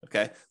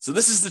 Okay. So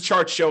this is the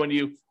chart showing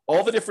you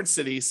all the different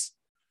cities,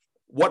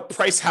 what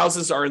price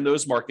houses are in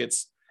those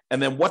markets,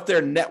 and then what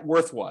their net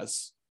worth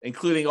was,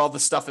 including all the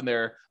stuff in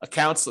their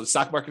accounts, so the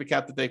stock market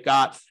account that they've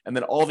got, and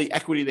then all the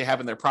equity they have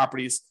in their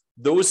properties.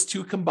 Those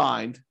two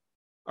combined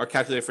are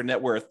calculated for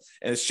net worth,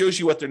 and it shows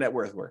you what their net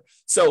worth were.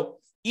 So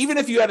even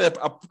if you had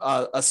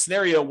a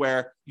scenario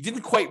where you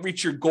didn't quite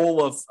reach your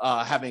goal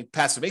of having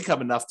passive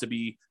income enough to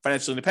be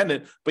financially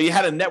independent, but you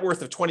had a net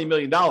worth of $20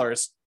 million,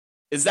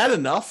 is that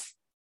enough?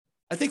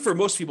 I think for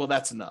most people,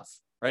 that's enough,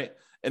 right?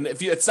 And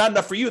if it's not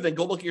enough for you, then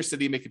go look at your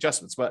city and make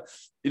adjustments. But,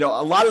 a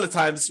lot of the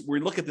times we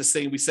look at this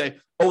thing, we say,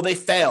 oh, they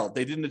failed.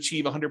 They didn't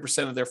achieve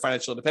 100% of their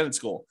financial independence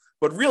goal.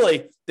 But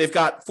really, they've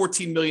got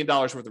 $14 million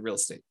worth of real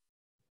estate.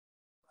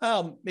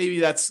 Well,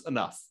 maybe that's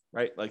enough,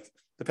 right? Like,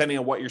 depending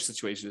on what your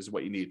situation is,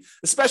 what you need,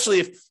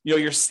 especially if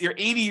you're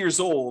 80 years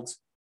old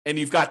and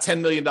you've got $10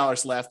 million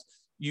left,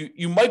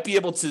 you might be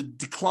able to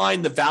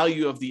decline the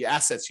value of the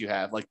assets you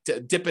have, like to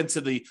dip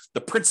into the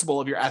principal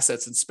of your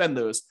assets and spend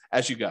those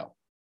as you go.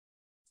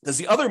 Because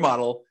the other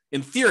model,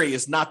 in theory,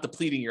 is not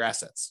depleting your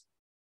assets,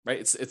 right?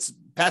 It's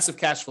passive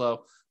cash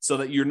flow so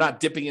that you're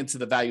not dipping into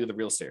the value of the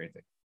real estate or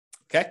anything.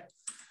 Okay.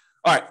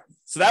 All right.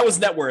 So that was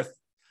net worth.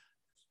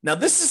 Now,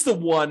 this is the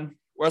one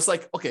where I was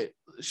like, okay,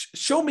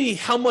 show me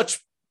how much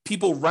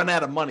people run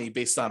out of money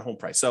based on home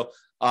price. So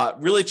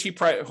really cheap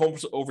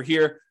homes over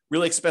here,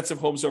 really expensive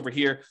homes over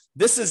here.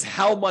 This is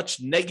how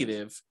much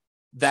negative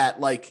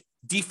that like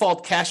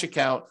default cash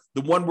account,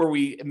 the one where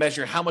we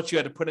measure how much you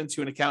had to put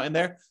into an account in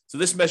there. So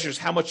this measures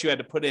how much you had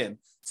to put in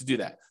to do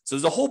that. So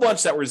there's a whole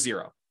bunch that were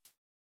zero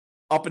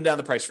up and down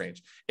the price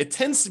range. It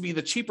tends to be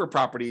the cheaper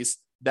properties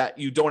that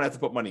you don't have to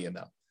put money in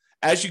though.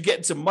 As you get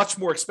into much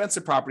more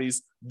expensive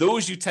properties,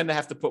 those you tend to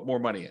have to put more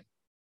money in.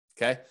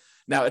 Okay.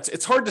 Now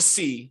it's hard to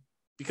see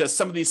because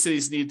some of these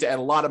cities need to add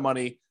a lot of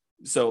money.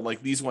 So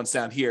like these ones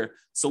down here.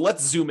 So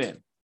let's zoom in.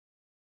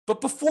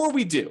 But before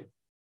we do,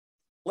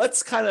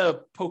 let's kind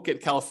of poke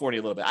at California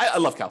a little bit. I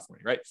love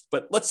California, right?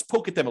 But let's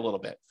poke at them a little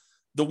bit.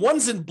 The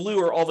ones in blue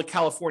are all the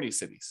California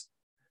cities.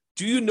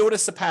 Do you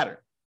notice a pattern?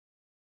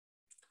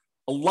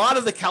 A lot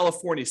of the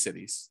California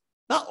cities,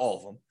 not all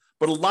of them,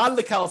 but a lot of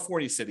the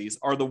California cities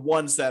are the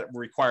ones that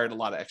required a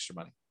lot of extra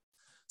money.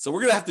 So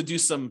we're going to have to do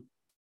some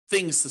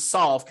things to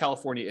solve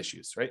California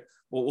issues, right?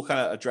 We'll kind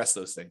of address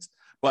those things.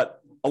 But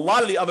a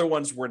lot of the other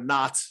ones were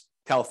not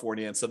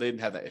California, and so they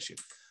didn't have that issue.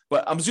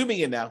 But I'm zooming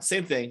in now,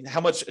 same thing,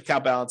 how much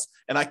account balance,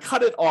 and I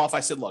cut it off. I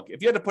said, look,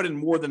 if you had to put in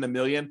more than $1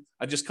 million,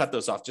 I just cut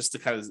those off just to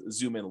kind of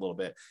zoom in a little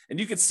bit. And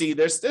you can see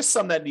there's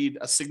some that need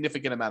a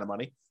significant amount of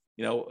money,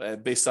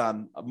 based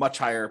on much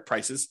higher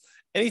prices.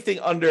 Anything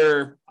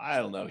under, I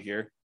don't know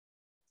here,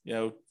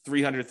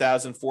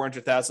 300,000,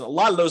 400,000, a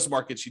lot of those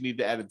markets you need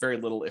to add very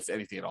little, if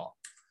anything at all.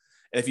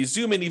 And if you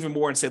zoom in even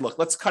more and say, look,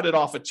 let's cut it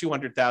off at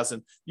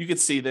 200,000, you can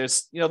see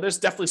there's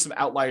definitely some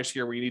outliers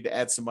here where you need to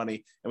add some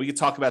money, and we can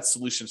talk about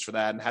solutions for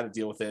that and how to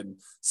deal with it and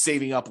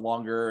saving up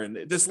longer. And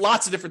there's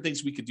lots of different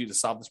things we could do to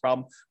solve this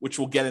problem, which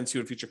we'll get into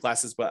in future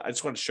classes. But I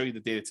just want to show you the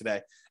data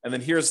today. And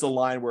then here's the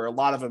line where a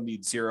lot of them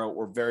need zero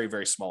or very,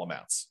 very small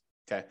amounts.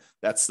 Okay.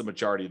 That's the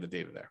majority of the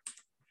data there.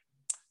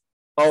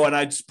 Oh, and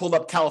I just pulled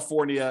up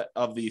California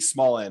of the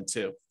small end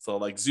too. So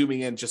like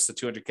zooming in just to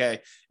 200K,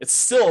 it's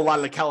still a lot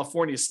of the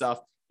California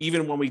stuff,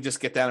 even when we just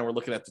get down and we're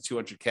looking at the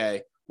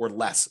 200K or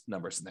less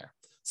numbers in there.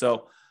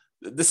 So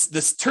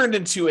this turned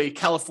into a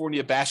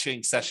California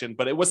bashing session,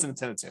 but it wasn't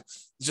intended to.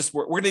 It's just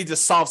we're going to need to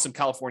solve some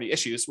California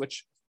issues,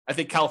 which I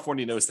think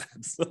California knows that.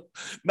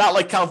 Not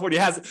like California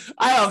has it.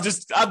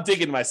 I'm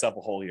digging myself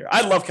a hole here.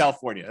 I love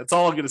California. That's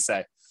all I'm going to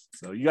say.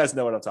 So you guys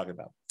know what I'm talking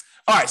about.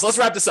 All right, so let's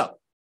wrap this up.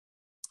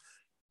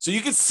 So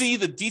you can see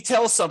the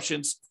detailed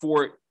assumptions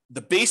for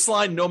the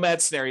baseline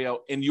Nomad scenario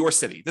in your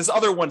city. There's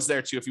other ones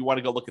there too. If you want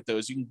to go look at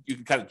those, you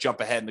can kind of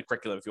jump ahead in the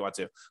curriculum if you want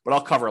to, but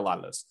I'll cover a lot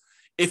of those.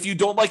 If you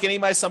don't like any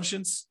of my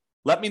assumptions,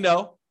 let me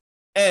know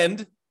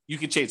and you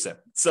can change them.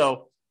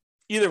 So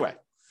either way.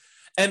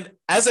 And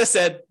as I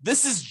said,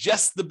 this is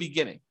just the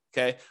beginning.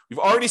 Okay. We've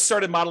already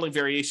started modeling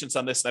variations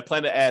on this, and I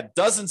plan to add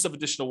dozens of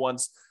additional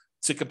ones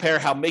to compare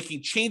how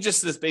making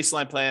changes to this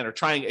baseline plan or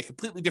trying a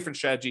completely different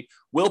strategy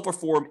will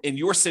perform in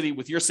your city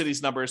with your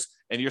city's numbers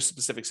and your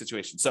specific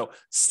situation. So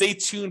stay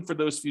tuned for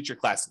those future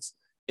classes.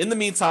 In the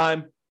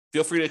meantime,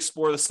 feel free to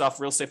explore the stuff,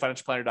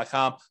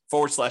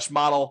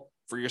 realestatefinancialplanner.com/model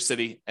for your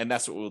city. And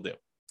that's what we'll do.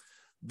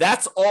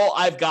 That's all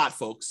I've got,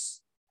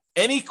 folks.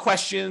 Any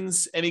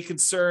questions, any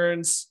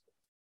concerns?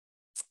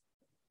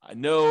 I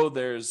know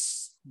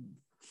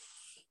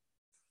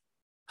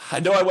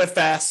I went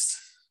fast.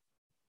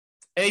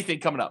 Anything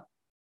coming up?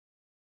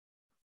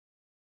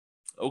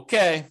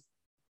 Okay.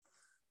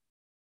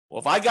 Well,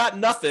 if I got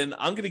nothing,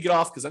 I'm going to get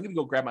off because I'm going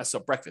to go grab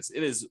myself breakfast.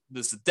 This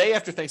is the day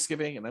after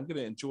Thanksgiving, and I'm going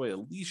to enjoy a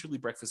leisurely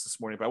breakfast this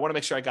morning. But I want to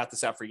make sure I got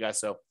this out for you guys.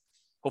 So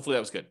hopefully that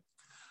was good.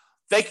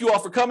 Thank you all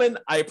for coming.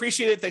 I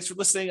appreciate it. Thanks for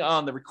listening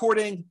on the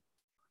recording.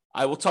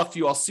 I will talk to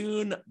you all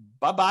soon.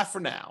 Bye-bye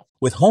for now.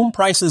 With home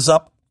prices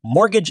up,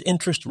 mortgage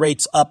interest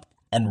rates up,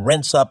 and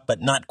rents up,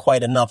 but not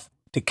quite enough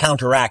to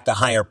counteract the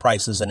higher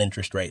prices and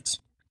interest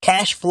rates,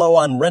 cash flow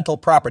on rental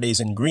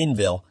properties in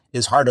Greenville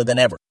is harder than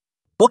ever.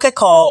 Book a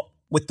call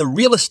with the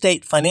Real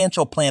Estate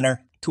Financial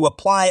Planner to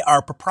apply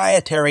our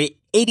proprietary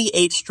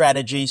 88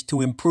 strategies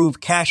to improve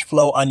cash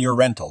flow on your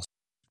rentals.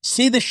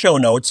 See the show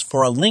notes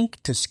for a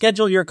link to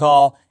schedule your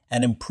call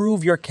and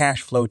improve your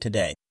cash flow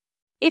today.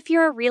 If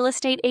you're a real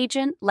estate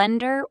agent,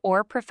 lender,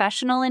 or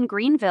professional in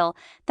Greenville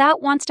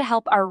that wants to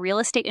help our real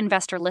estate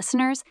investor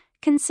listeners,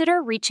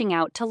 consider reaching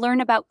out to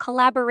learn about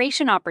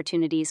collaboration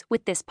opportunities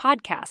with this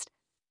podcast.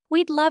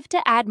 We'd love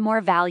to add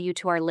more value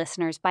to our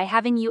listeners by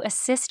having you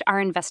assist our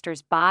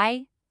investors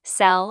buy,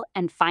 sell,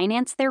 and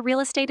finance their real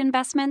estate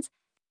investments.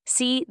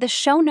 See the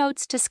show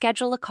notes to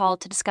schedule a call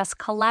to discuss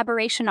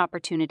collaboration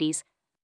opportunities